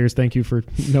real players. Thank you for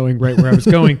knowing right where I was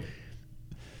going.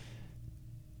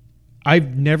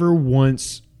 I've never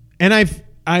once, and I've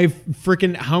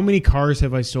freaking, how many cars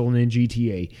have I stolen in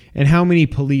GTA? And how many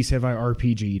police have I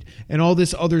RPG'd? And all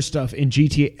this other stuff in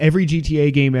GTA, every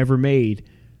GTA game ever made.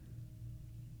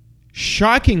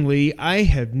 Shockingly, I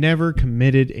have never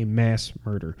committed a mass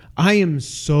murder. I am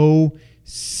so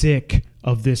sick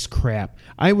of this crap.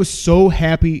 I was so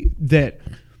happy that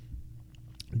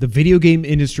the video game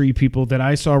industry people that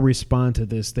I saw respond to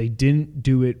this, they didn't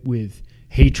do it with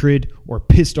hatred or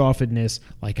pissed offedness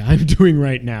like I'm doing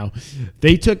right now.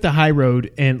 They took the high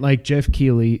road, and like Jeff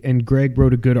Keighley and Greg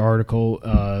wrote a good article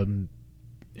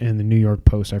in the New York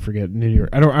Post. I forget New York.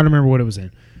 I don't remember what it was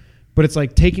in, but it's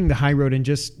like taking the high road and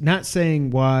just not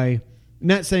saying why,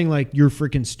 not saying like you're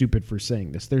freaking stupid for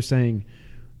saying this. They're saying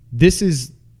this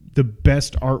is the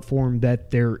best art form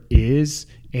that there is,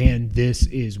 and this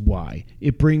is why.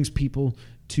 It brings people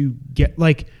to get,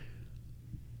 like,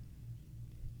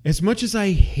 as much as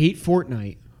I hate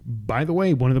Fortnite, by the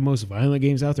way, one of the most violent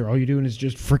games out there, all you're doing is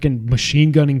just freaking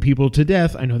machine gunning people to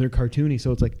death. I know they're cartoony,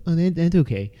 so it's like, oh, that's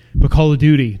okay. But Call of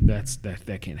Duty,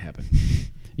 that can't happen.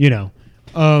 You know.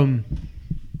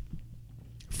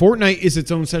 Fortnite is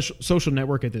its own social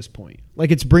network at this point.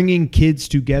 Like, it's bringing kids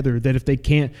together that if they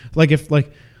can't,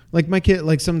 like my kid,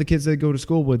 like some of the kids that I go to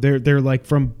school with, they're like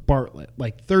from Bartlett,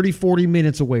 like 30, 40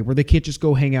 minutes away, where they can't just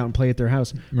go hang out and play at their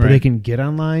house. Right. But they can get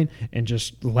online and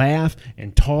just laugh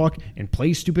and talk and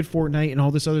play stupid Fortnite and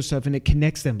all this other stuff, and it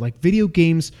connects them. Like, video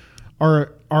games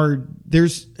are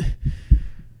there's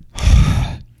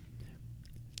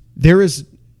there is.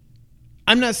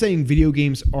 I'm not saying video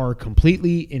games are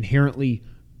completely inherently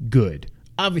good.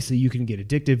 Obviously, you can get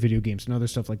addicted, video games and other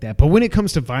stuff like that. But when it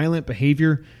comes to violent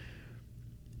behavior,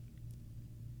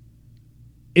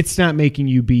 it's not making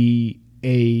you be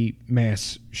a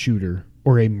mass shooter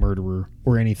or a murderer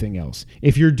or anything else.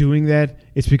 If you're doing that,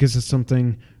 it's because of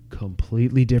something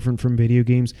completely different from video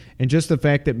games. And just the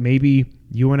fact that maybe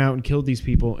you went out and killed these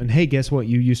people, and hey, guess what?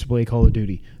 You used to play Call of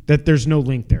Duty. That there's no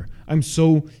link there. I'm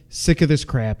so sick of this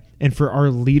crap. And for our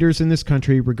leaders in this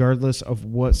country, regardless of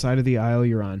what side of the aisle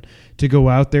you're on, to go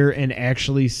out there and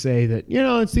actually say that, you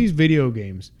know, it's these video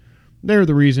games. They're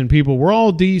the reason people, we're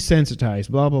all desensitized,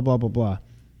 blah, blah, blah, blah, blah.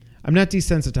 I'm not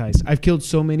desensitized. I've killed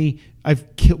so many,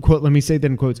 quote, let me say that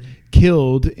in quotes,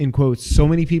 killed, in quotes, so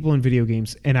many people in video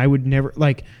games, and I would never,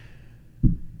 like,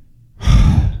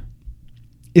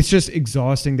 it's just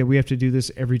exhausting that we have to do this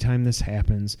every time this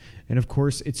happens. And of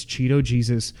course, it's Cheeto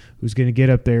Jesus who's going to get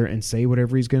up there and say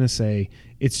whatever he's going to say.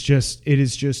 It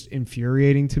is just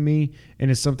infuriating to me,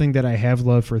 and it's something that I have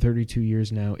loved for 32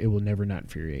 years now. It will never not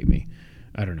infuriate me.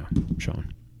 I don't know,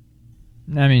 Sean.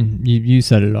 I mean, you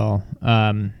said it all.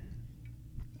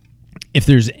 If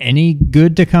there's any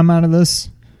good to come out of this,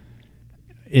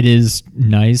 it is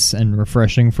nice and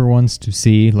refreshing for once to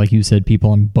see, like you said,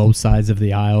 people on both sides of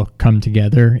the aisle come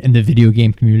together in the video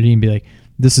game community and be like,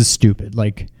 this is stupid.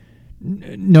 Like,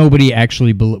 nobody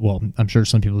actually well, I'm sure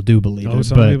some people do believe it.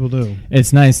 Some people do.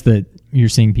 It's nice that you're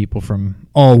seeing people from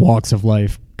all walks of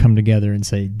life come together and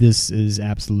say, this is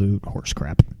absolute horse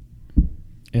crap.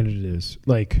 And it is.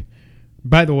 Like,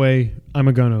 by the way, I'm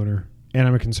a gun owner and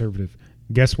I'm a conservative.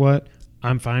 Guess what?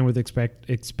 I'm fine with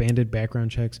expanded background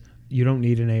checks. You don't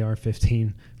need an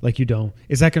AR-15. Like, you don't.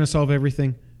 Is that going to solve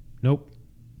everything? Nope.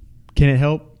 Can it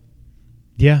help?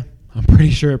 Yeah, I'm pretty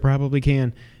sure it probably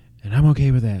can. And I'm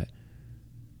okay with that.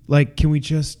 Like, can we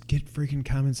just get freaking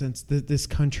common sense? This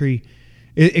country,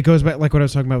 it goes back like what I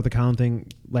was talking about with the Colin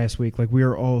thing last week. Like, we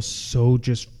are all so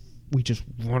we just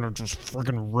want to just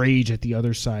freaking rage at the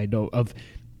other side of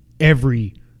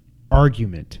every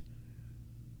argument.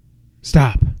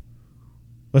 Stop.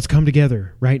 Let's come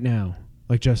together right now,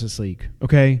 like Justice League,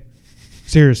 okay?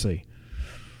 Seriously.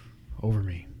 Over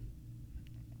me.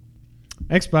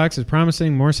 Xbox is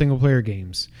promising more single-player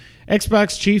games.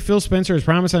 Xbox chief Phil Spencer has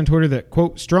promised on Twitter that,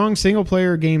 quote, strong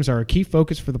single-player games are a key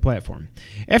focus for the platform.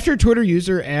 After a Twitter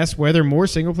user asked whether more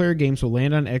single-player games will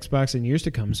land on Xbox in years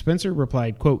to come, Spencer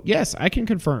replied, quote, yes, I can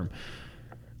confirm.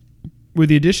 With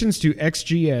the additions to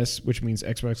XGS, which means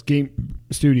Xbox Game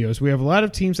Studios, we have a lot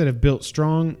of teams that have built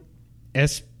strong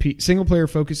single-player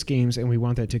focused games, and we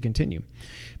want that to continue.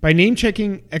 By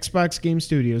name-checking Xbox Game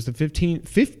Studios, the 15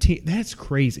 that's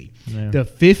crazy. Yeah. The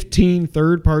 15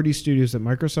 third-party studios that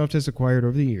Microsoft has acquired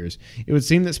over the years, it would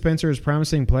seem that Spencer is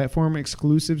promising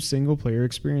platform-exclusive single-player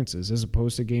experiences, as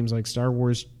opposed to games like Star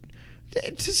Wars.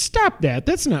 Stop that.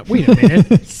 That's not... Wait a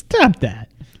minute. Stop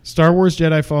that. Star Wars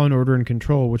Jedi Fallen Order and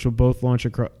Control, which will both launch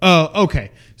across... Oh,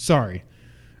 okay. Sorry.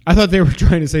 I thought they were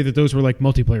trying to say that those were like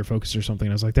multiplayer focused or something.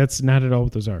 I was like, that's not at all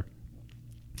what those are.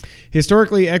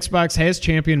 Historically, Xbox has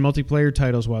championed multiplayer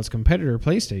titles, while its competitor,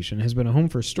 PlayStation, has been a home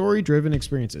for story-driven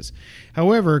experiences.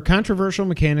 However, controversial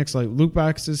mechanics like loot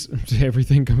boxes,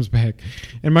 everything comes back,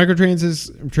 and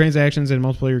microtransactions in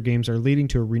multiplayer games are leading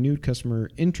to a renewed customer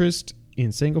interest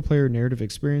in single-player narrative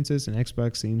experiences, and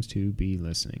Xbox seems to be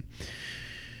listening.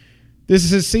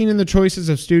 This is seen in the choices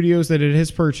of studios that it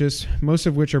has purchased, most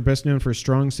of which are best known for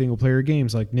strong single-player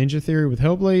games like Ninja Theory with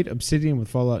Hellblade, Obsidian with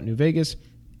Fallout New Vegas,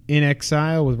 In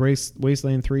Exile with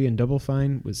Wasteland 3, and Double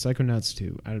Fine with Psychonauts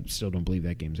 2. I still don't believe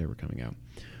that game's ever coming out.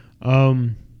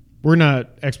 We're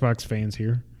not Xbox fans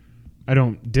here. I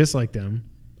don't dislike them.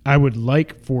 I would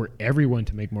like for everyone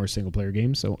to make more single-player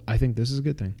games, so I think this is a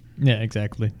good thing. Yeah,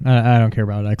 exactly. I don't care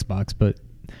about Xbox, but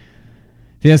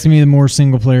if you ask me, the more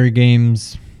single-player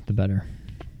games, the better.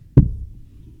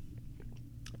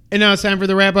 And now it's time for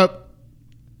the wrap-up.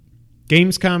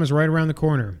 Gamescom is right around the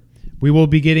corner. We will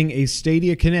be getting a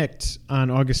Stadia Connect on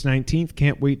August 19th.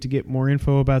 Can't wait to get more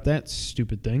info about that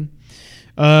stupid thing.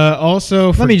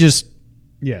 Also, let me just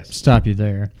yes stop you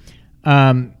there.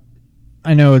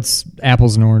 I know it's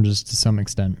apples and oranges to some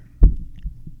extent.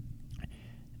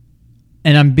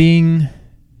 And I'm being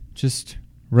just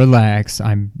relaxed.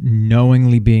 I'm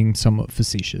knowingly being somewhat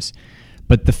facetious.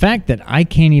 But the fact that I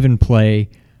can't even play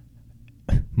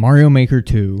Mario Maker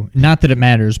 2, not that it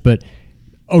matters, but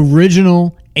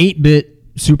original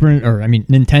 8-bit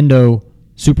Nintendo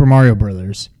Super Mario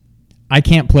Brothers, I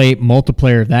can't play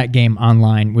multiplayer of that game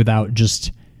online without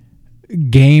just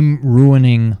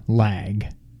game-ruining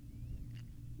lag.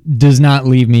 Does not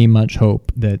leave me much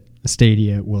hope that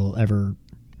Stadia will ever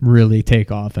really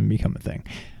take off and become a thing.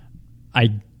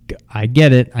 I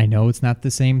get it. I know it's not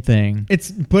the same thing.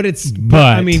 But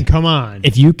I mean, come on.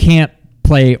 If you can't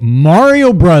play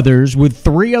Mario Brothers with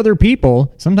 3 other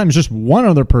people, sometimes just one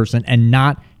other person, and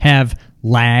not have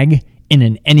lag in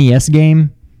an NES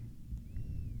game,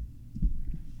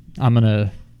 I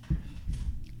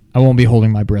won't be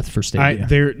holding my breath for Stadia.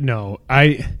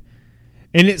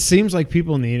 And it seems like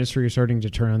people in the industry are starting to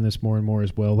turn on this more and more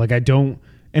as well. Like, I don't.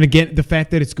 And again, the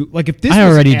fact that it's like if this I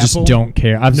was already Apple, just don't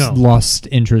care. I've lost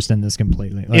interest in this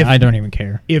completely. Like, I don't even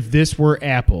care. If this were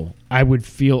Apple, I would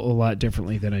feel a lot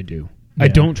differently than I do. Yeah. I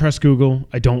don't trust Google.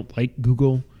 I don't like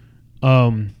Google. I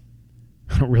don't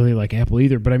really like Apple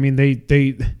either. But I mean,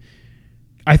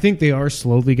 I think they are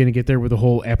slowly going to get there with the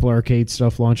whole Apple Arcade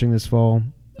stuff launching this fall.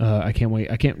 I can't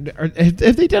wait.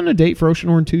 Have they done a date for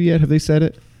Oceanhorn 2 yet? Have they said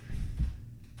it?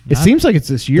 It seems like it's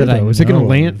this year, though. Is it going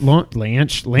to launch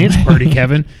party,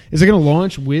 Kevin? Is it going to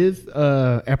launch with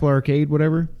Apple Arcade,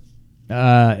 whatever?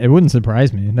 It wouldn't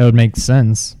surprise me. That would make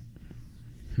sense.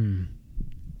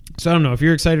 So I don't know. If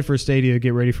you're excited for Stadia,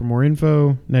 get ready for more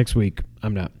info next week.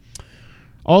 I'm not.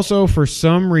 Also, for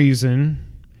some reason,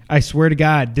 I swear to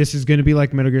God, this is going to be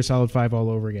like Metal Gear Solid 5 all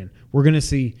over again. We're going to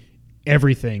see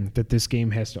everything that this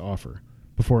game has to offer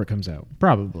before it comes out.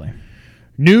 Probably.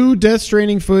 New Death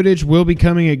Stranding footage will be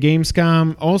coming at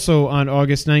Gamescom also on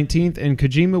August 19th, and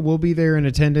Kojima will be there in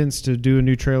attendance to do a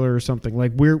new trailer or something.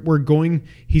 Like,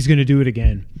 he's going to do it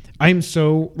again. I'm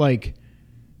so,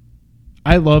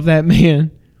 I love that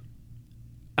man.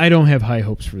 I don't have high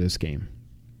hopes for this game.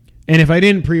 And if I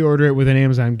didn't pre-order it with an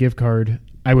Amazon gift card,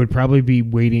 I would probably be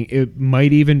waiting. It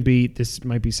might even be, this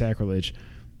might be sacrilege,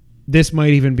 this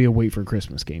might even be a wait for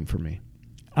Christmas game for me.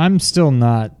 I'm still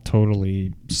not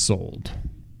totally sold.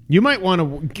 You might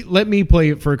want to let me play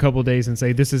it for a couple of days and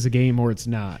say this is a game or it's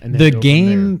not. And then the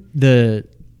game,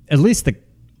 at least the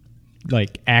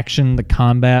action, the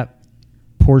combat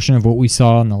portion of what we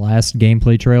saw in the last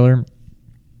gameplay trailer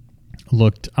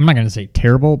looked, I'm not going to say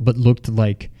terrible, but looked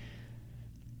like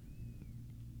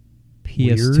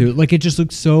PS2. Weird. Like, it just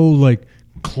looked so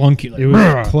clunky. It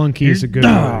was clunky is a good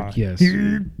word. Yes.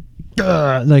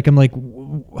 I'm like,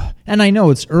 and I know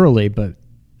it's early, but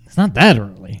it's not that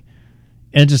early.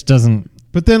 It just doesn't.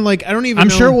 But then, I don't even. I'm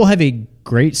know. sure we'll have a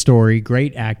great story,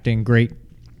 great acting, great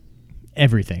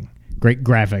everything, great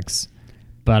graphics.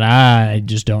 But I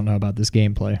just don't know about this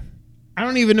gameplay. I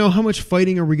don't even know how much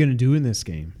fighting are we going to do in this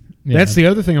game. Yeah. That's the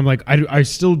other thing. I'm like, I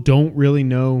still don't really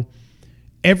know.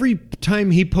 Every time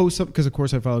he posts something, because of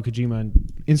course I follow Kojima on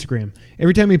Instagram.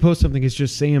 Every time he posts something, it's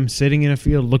just Sam sitting in a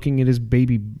field looking at his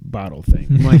baby bottle thing.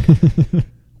 I'm like,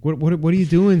 what are you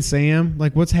doing, Sam?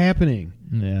 Like, what's happening?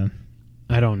 Yeah.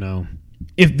 I don't know.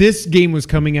 If this game was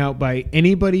coming out by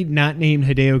anybody not named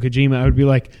Hideo Kojima, I would be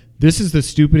like, this is the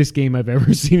stupidest game I've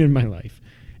ever seen in my life.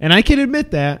 And I can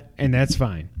admit that, and that's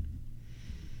fine.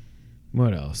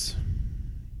 What else?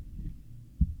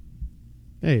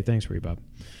 Hey, thanks, Rebob.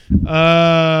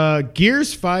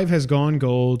 Gears 5 has gone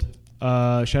gold.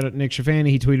 Shout out to Nick Shafani.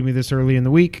 He tweeted me this early in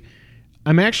the week.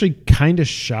 I'm actually kind of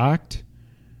shocked.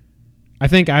 I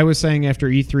think I was saying after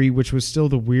E3, which was still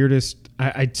the weirdest.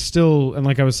 I still, and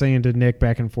like I was saying to Nick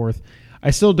back and forth,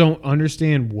 I still don't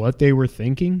understand what they were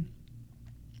thinking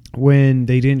when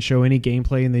they didn't show any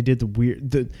gameplay and they did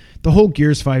the whole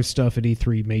Gears 5 stuff at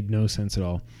E3 made no sense at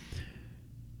all.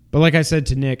 But like I said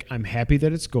to Nick, I'm happy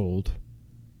that it's gold.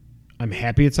 I'm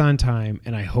happy it's on time,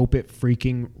 and I hope it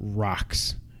freaking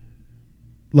rocks.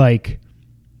 Like,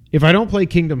 if I don't play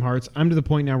Kingdom Hearts, I'm to the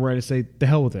point now where I just say, the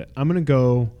hell with it. I'm going to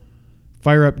go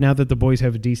fire up now that the boys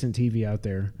have a decent TV out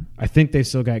there. I think they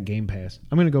still got Game Pass.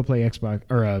 I'm going to go play Xbox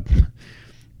or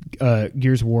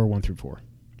Gears of War 1 through 4.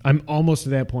 I'm almost to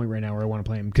that point right now where I want to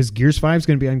play them because Gears 5 is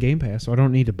going to be on Game Pass, so I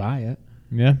don't need to buy it.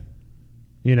 Yeah.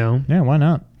 You know? Yeah, why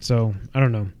not? So, I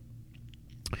don't know.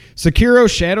 Sekiro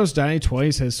Shadows Die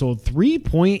Twice has sold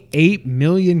 3.8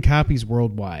 million copies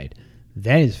worldwide.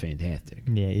 That is fantastic.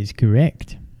 Yeah, is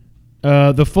correct.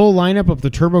 The full lineup of the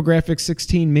TurboGrafx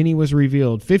 16 Mini was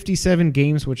revealed. 57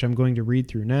 games, which I'm going to read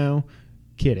through now.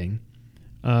 Kidding.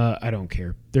 I don't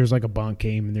care. There's like a Bonk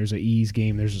game, and there's a Ease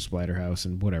game, there's a Splatterhouse,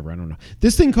 and whatever. I don't know.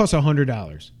 This thing costs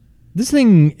 $100. This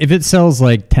thing, if it sells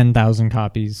like 10,000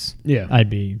 copies, Yeah. I'd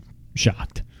be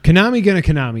shocked. Konami gonna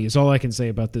Konami is all I can say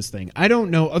about this thing. I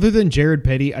don't know. Other than Jared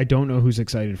Petty, I don't know who's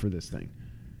excited for this thing.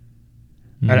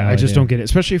 I just don't get it.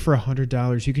 Especially for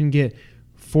 $100. You can get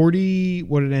 40,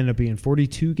 what did it end up being?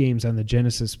 42 games on the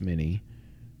Genesis Mini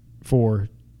for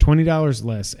 $20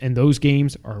 less. And those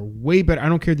games are way better. I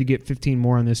don't care if you get 15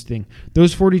 more on this thing.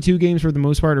 Those 42 games, for the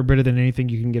most part, are better than anything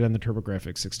you can get on the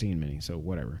TurboGrafx 16 Mini. So,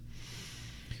 whatever.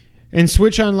 And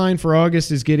Switch Online for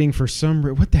August is getting, for some...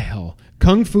 What the hell?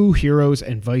 Kung Fu Heroes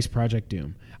and Vice Project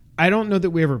Doom. I don't know that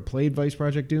we ever played Vice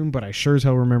Project Doom, but I sure as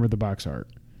hell remember the box art.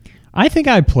 I think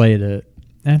I played it.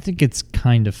 I think it's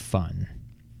kind of fun.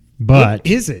 But What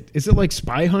is it? Is it like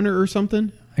Spy Hunter or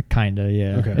something? kind of,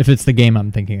 yeah. Okay. If it's the game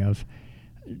I'm thinking of.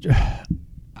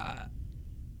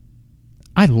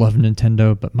 I love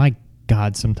Nintendo, but my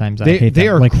God, sometimes I hate they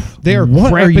them. are Like, they are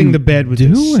what crapping you the bed with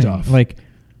doing? this stuff. Like,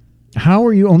 how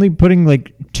are you only putting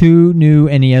like 2 new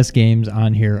NES games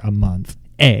on here a month?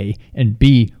 A, and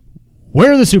B,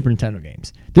 where are the Super Nintendo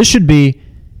games? This should be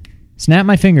snap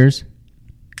my fingers,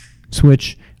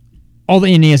 Switch. All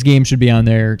the NES games should be on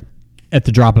there at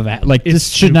the drop of a. Like, It's this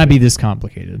should not stupid. be this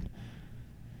complicated.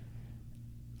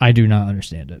 I do not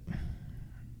understand it.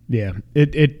 Yeah,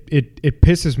 it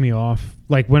pisses me off.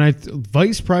 Like when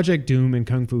Vice Project Doom and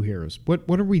Kung Fu Heroes. What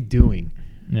are we doing?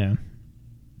 Yeah.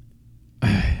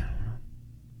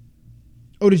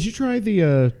 Oh, did you try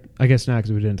the? I guess not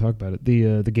because we didn't talk about it.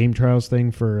 The game trials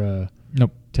thing for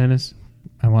Nope. tennis.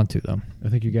 I want to, though. I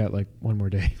think you got like one more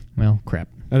day. Well, crap.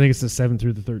 I think it's the 7th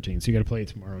through the 13th. So you got to play it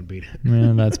tomorrow and beat it.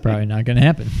 Well, that's probably not going to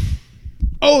happen.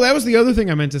 Oh, that was the other thing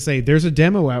I meant to say. There's a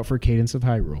demo out for Cadence of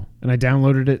Hyrule, and I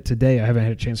downloaded it today. I haven't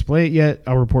had a chance to play it yet.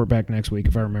 I'll report back next week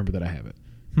if I remember that I have it.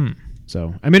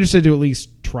 So I'm interested to at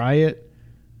least try it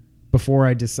before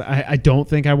I decide. I don't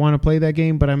think I want to play that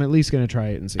game, but I'm at least going to try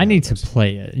it and see. I how need it to goes.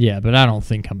 play it, yeah, but I don't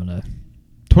think I'm going to.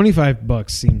 $25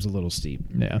 seems a little steep.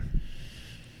 Yeah.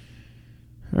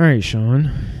 All right,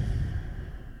 Sean.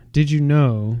 Did you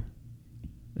know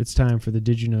it's time for the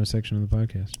Did You Know section of the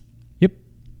podcast? Yep.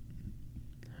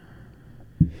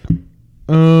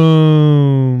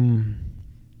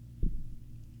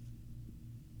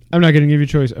 I'm not going to give you a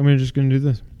choice. I'm just going to do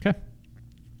this. Okay.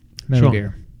 Metal Sean.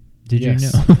 Gear. Did Yes. you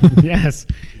know? Yes.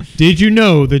 Did you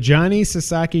know the Johnny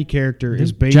Sasaki character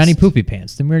is based... Johnny Poopy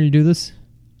Pants. Didn't we already do this?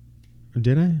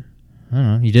 Did I? I don't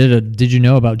know. You did a Did you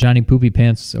know about Johnny Poopy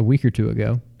Pants a week or two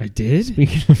ago? I did?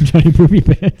 Speaking of Johnny Poopy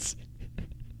Pants.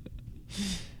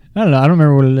 I don't know. I don't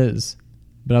remember what it is.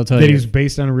 But I'll tell That you. he was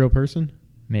based on a real person?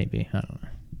 Maybe. I don't know.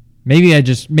 Maybe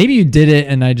you did it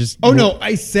and I just. Oh, no.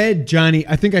 I said Johnny.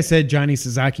 I think I said Johnny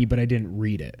Sasaki, but I didn't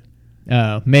read it.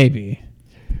 Oh, maybe.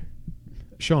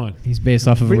 Sean. He's based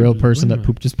off of a Wait, real person wait a that minute.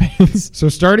 pooped his pants. So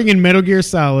starting in Metal Gear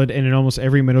Solid and in almost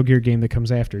every Metal Gear game that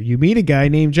comes after, you meet a guy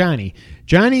named Johnny.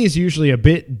 Johnny is usually a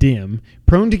bit dim,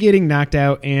 prone to getting knocked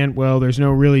out, and, well, there's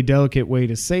no really delicate way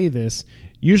to say this,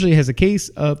 usually has a case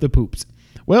of the poops.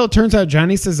 Well, it turns out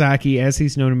Johnny Sasaki, as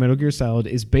he's known in Metal Gear Solid,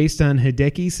 is based on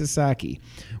Hideki Sasaki,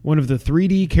 one of the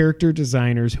 3D character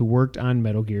designers who worked on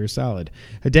Metal Gear Solid.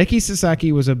 Hideki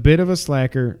Sasaki was a bit of a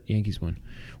slacker. Yankees won.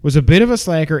 Was a bit of a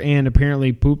slacker and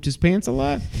apparently pooped his pants a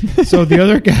lot. So the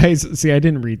other guys, see, I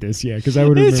didn't read this yet because I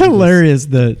would have. It's hilarious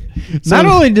that not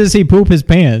only does he poop his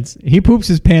pants, he poops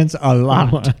his pants a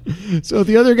lot. So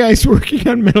the other guys working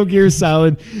on Metal Gear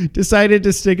Solid decided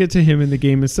to stick it to him in the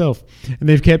game itself, and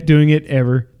they've kept doing it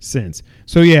ever since.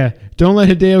 So yeah, don't let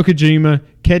Hideo Kojima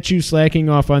catch you slacking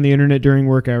off on the internet during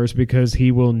work hours because he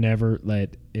will never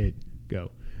let it go.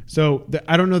 So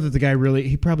I don't know that the guy really,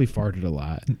 he probably farted a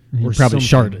lot. He or probably something.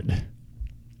 sharted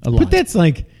a lot. But that's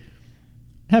like,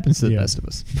 happens to the Yeah. best of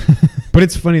us. but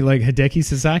it's funny, like Hideki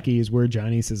Sasaki is where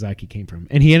Johnny Sasaki came from.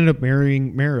 And he ended up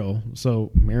marrying Meryl.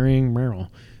 So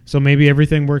maybe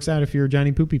everything works out if you're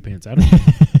Johnny Poopy Pants. I don't know.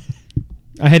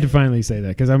 I had to finally say that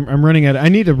because I'm running out. I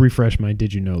need to refresh my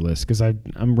Did You Know list because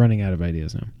I'm running out of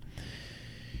ideas now.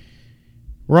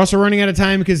 We're also running out of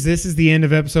time because this is the end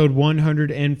of episode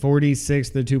 146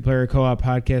 of the Two Player Co-op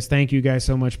podcast. Thank you guys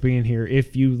so much for being here.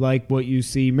 If you like what you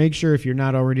see, make sure if you're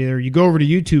not already there, you go over to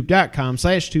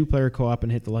youtube.com/2playercoop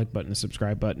and hit the like button, the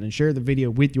subscribe button, and share the video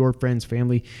with your friends,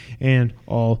 family, and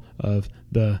all of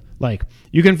the like.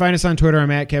 You can find us on Twitter.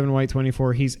 I'm at Kevin White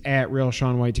 24. He's at Real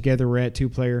Sean White. Together we're at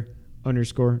 2player_co-op.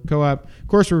 Of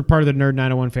course, we're part of the Nerd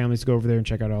 901 family, so go over there and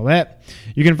check out all that.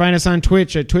 You can find us on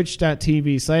Twitch at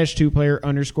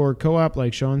twitch.tv/2player_co-op.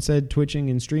 Like Sean said, twitching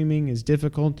and streaming is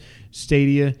difficult.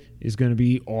 Stadia is going to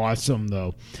be awesome,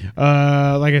 though.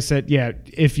 Like I said, yeah,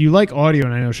 if you like audio,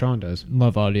 and I know Sean does,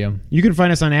 Love audio. you can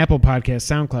find us on Apple Podcasts,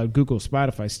 SoundCloud, Google,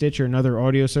 Spotify, Stitcher, and other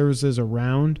audio services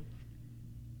around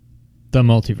The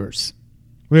multiverse.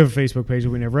 We have a Facebook page that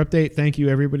we never update. Thank you,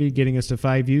 everybody, getting us to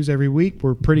 5 views every week.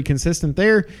 We're pretty consistent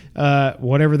there.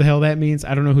 Whatever the hell that means.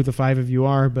 I don't know who the 5 of you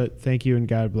are, but thank you and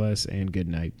God bless and good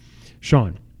night.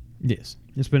 Sean, Yes.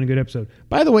 it's been a good episode.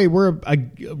 By the way, we're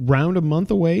around a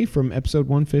month away from episode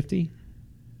 150.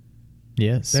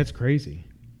 Yes. That's crazy.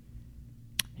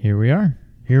 Here we are.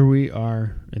 Here we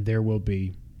are, and there will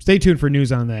be. Stay tuned for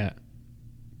news on that.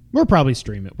 We'll probably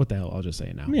stream it. What the hell? I'll just say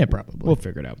it now. Yeah, probably. We'll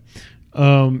figure it out.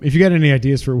 If you got any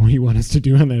ideas for what you want us to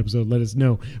do on that episode, let us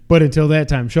know. But until that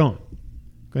time, Sean, go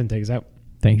ahead and take us out.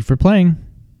 Thank you for playing.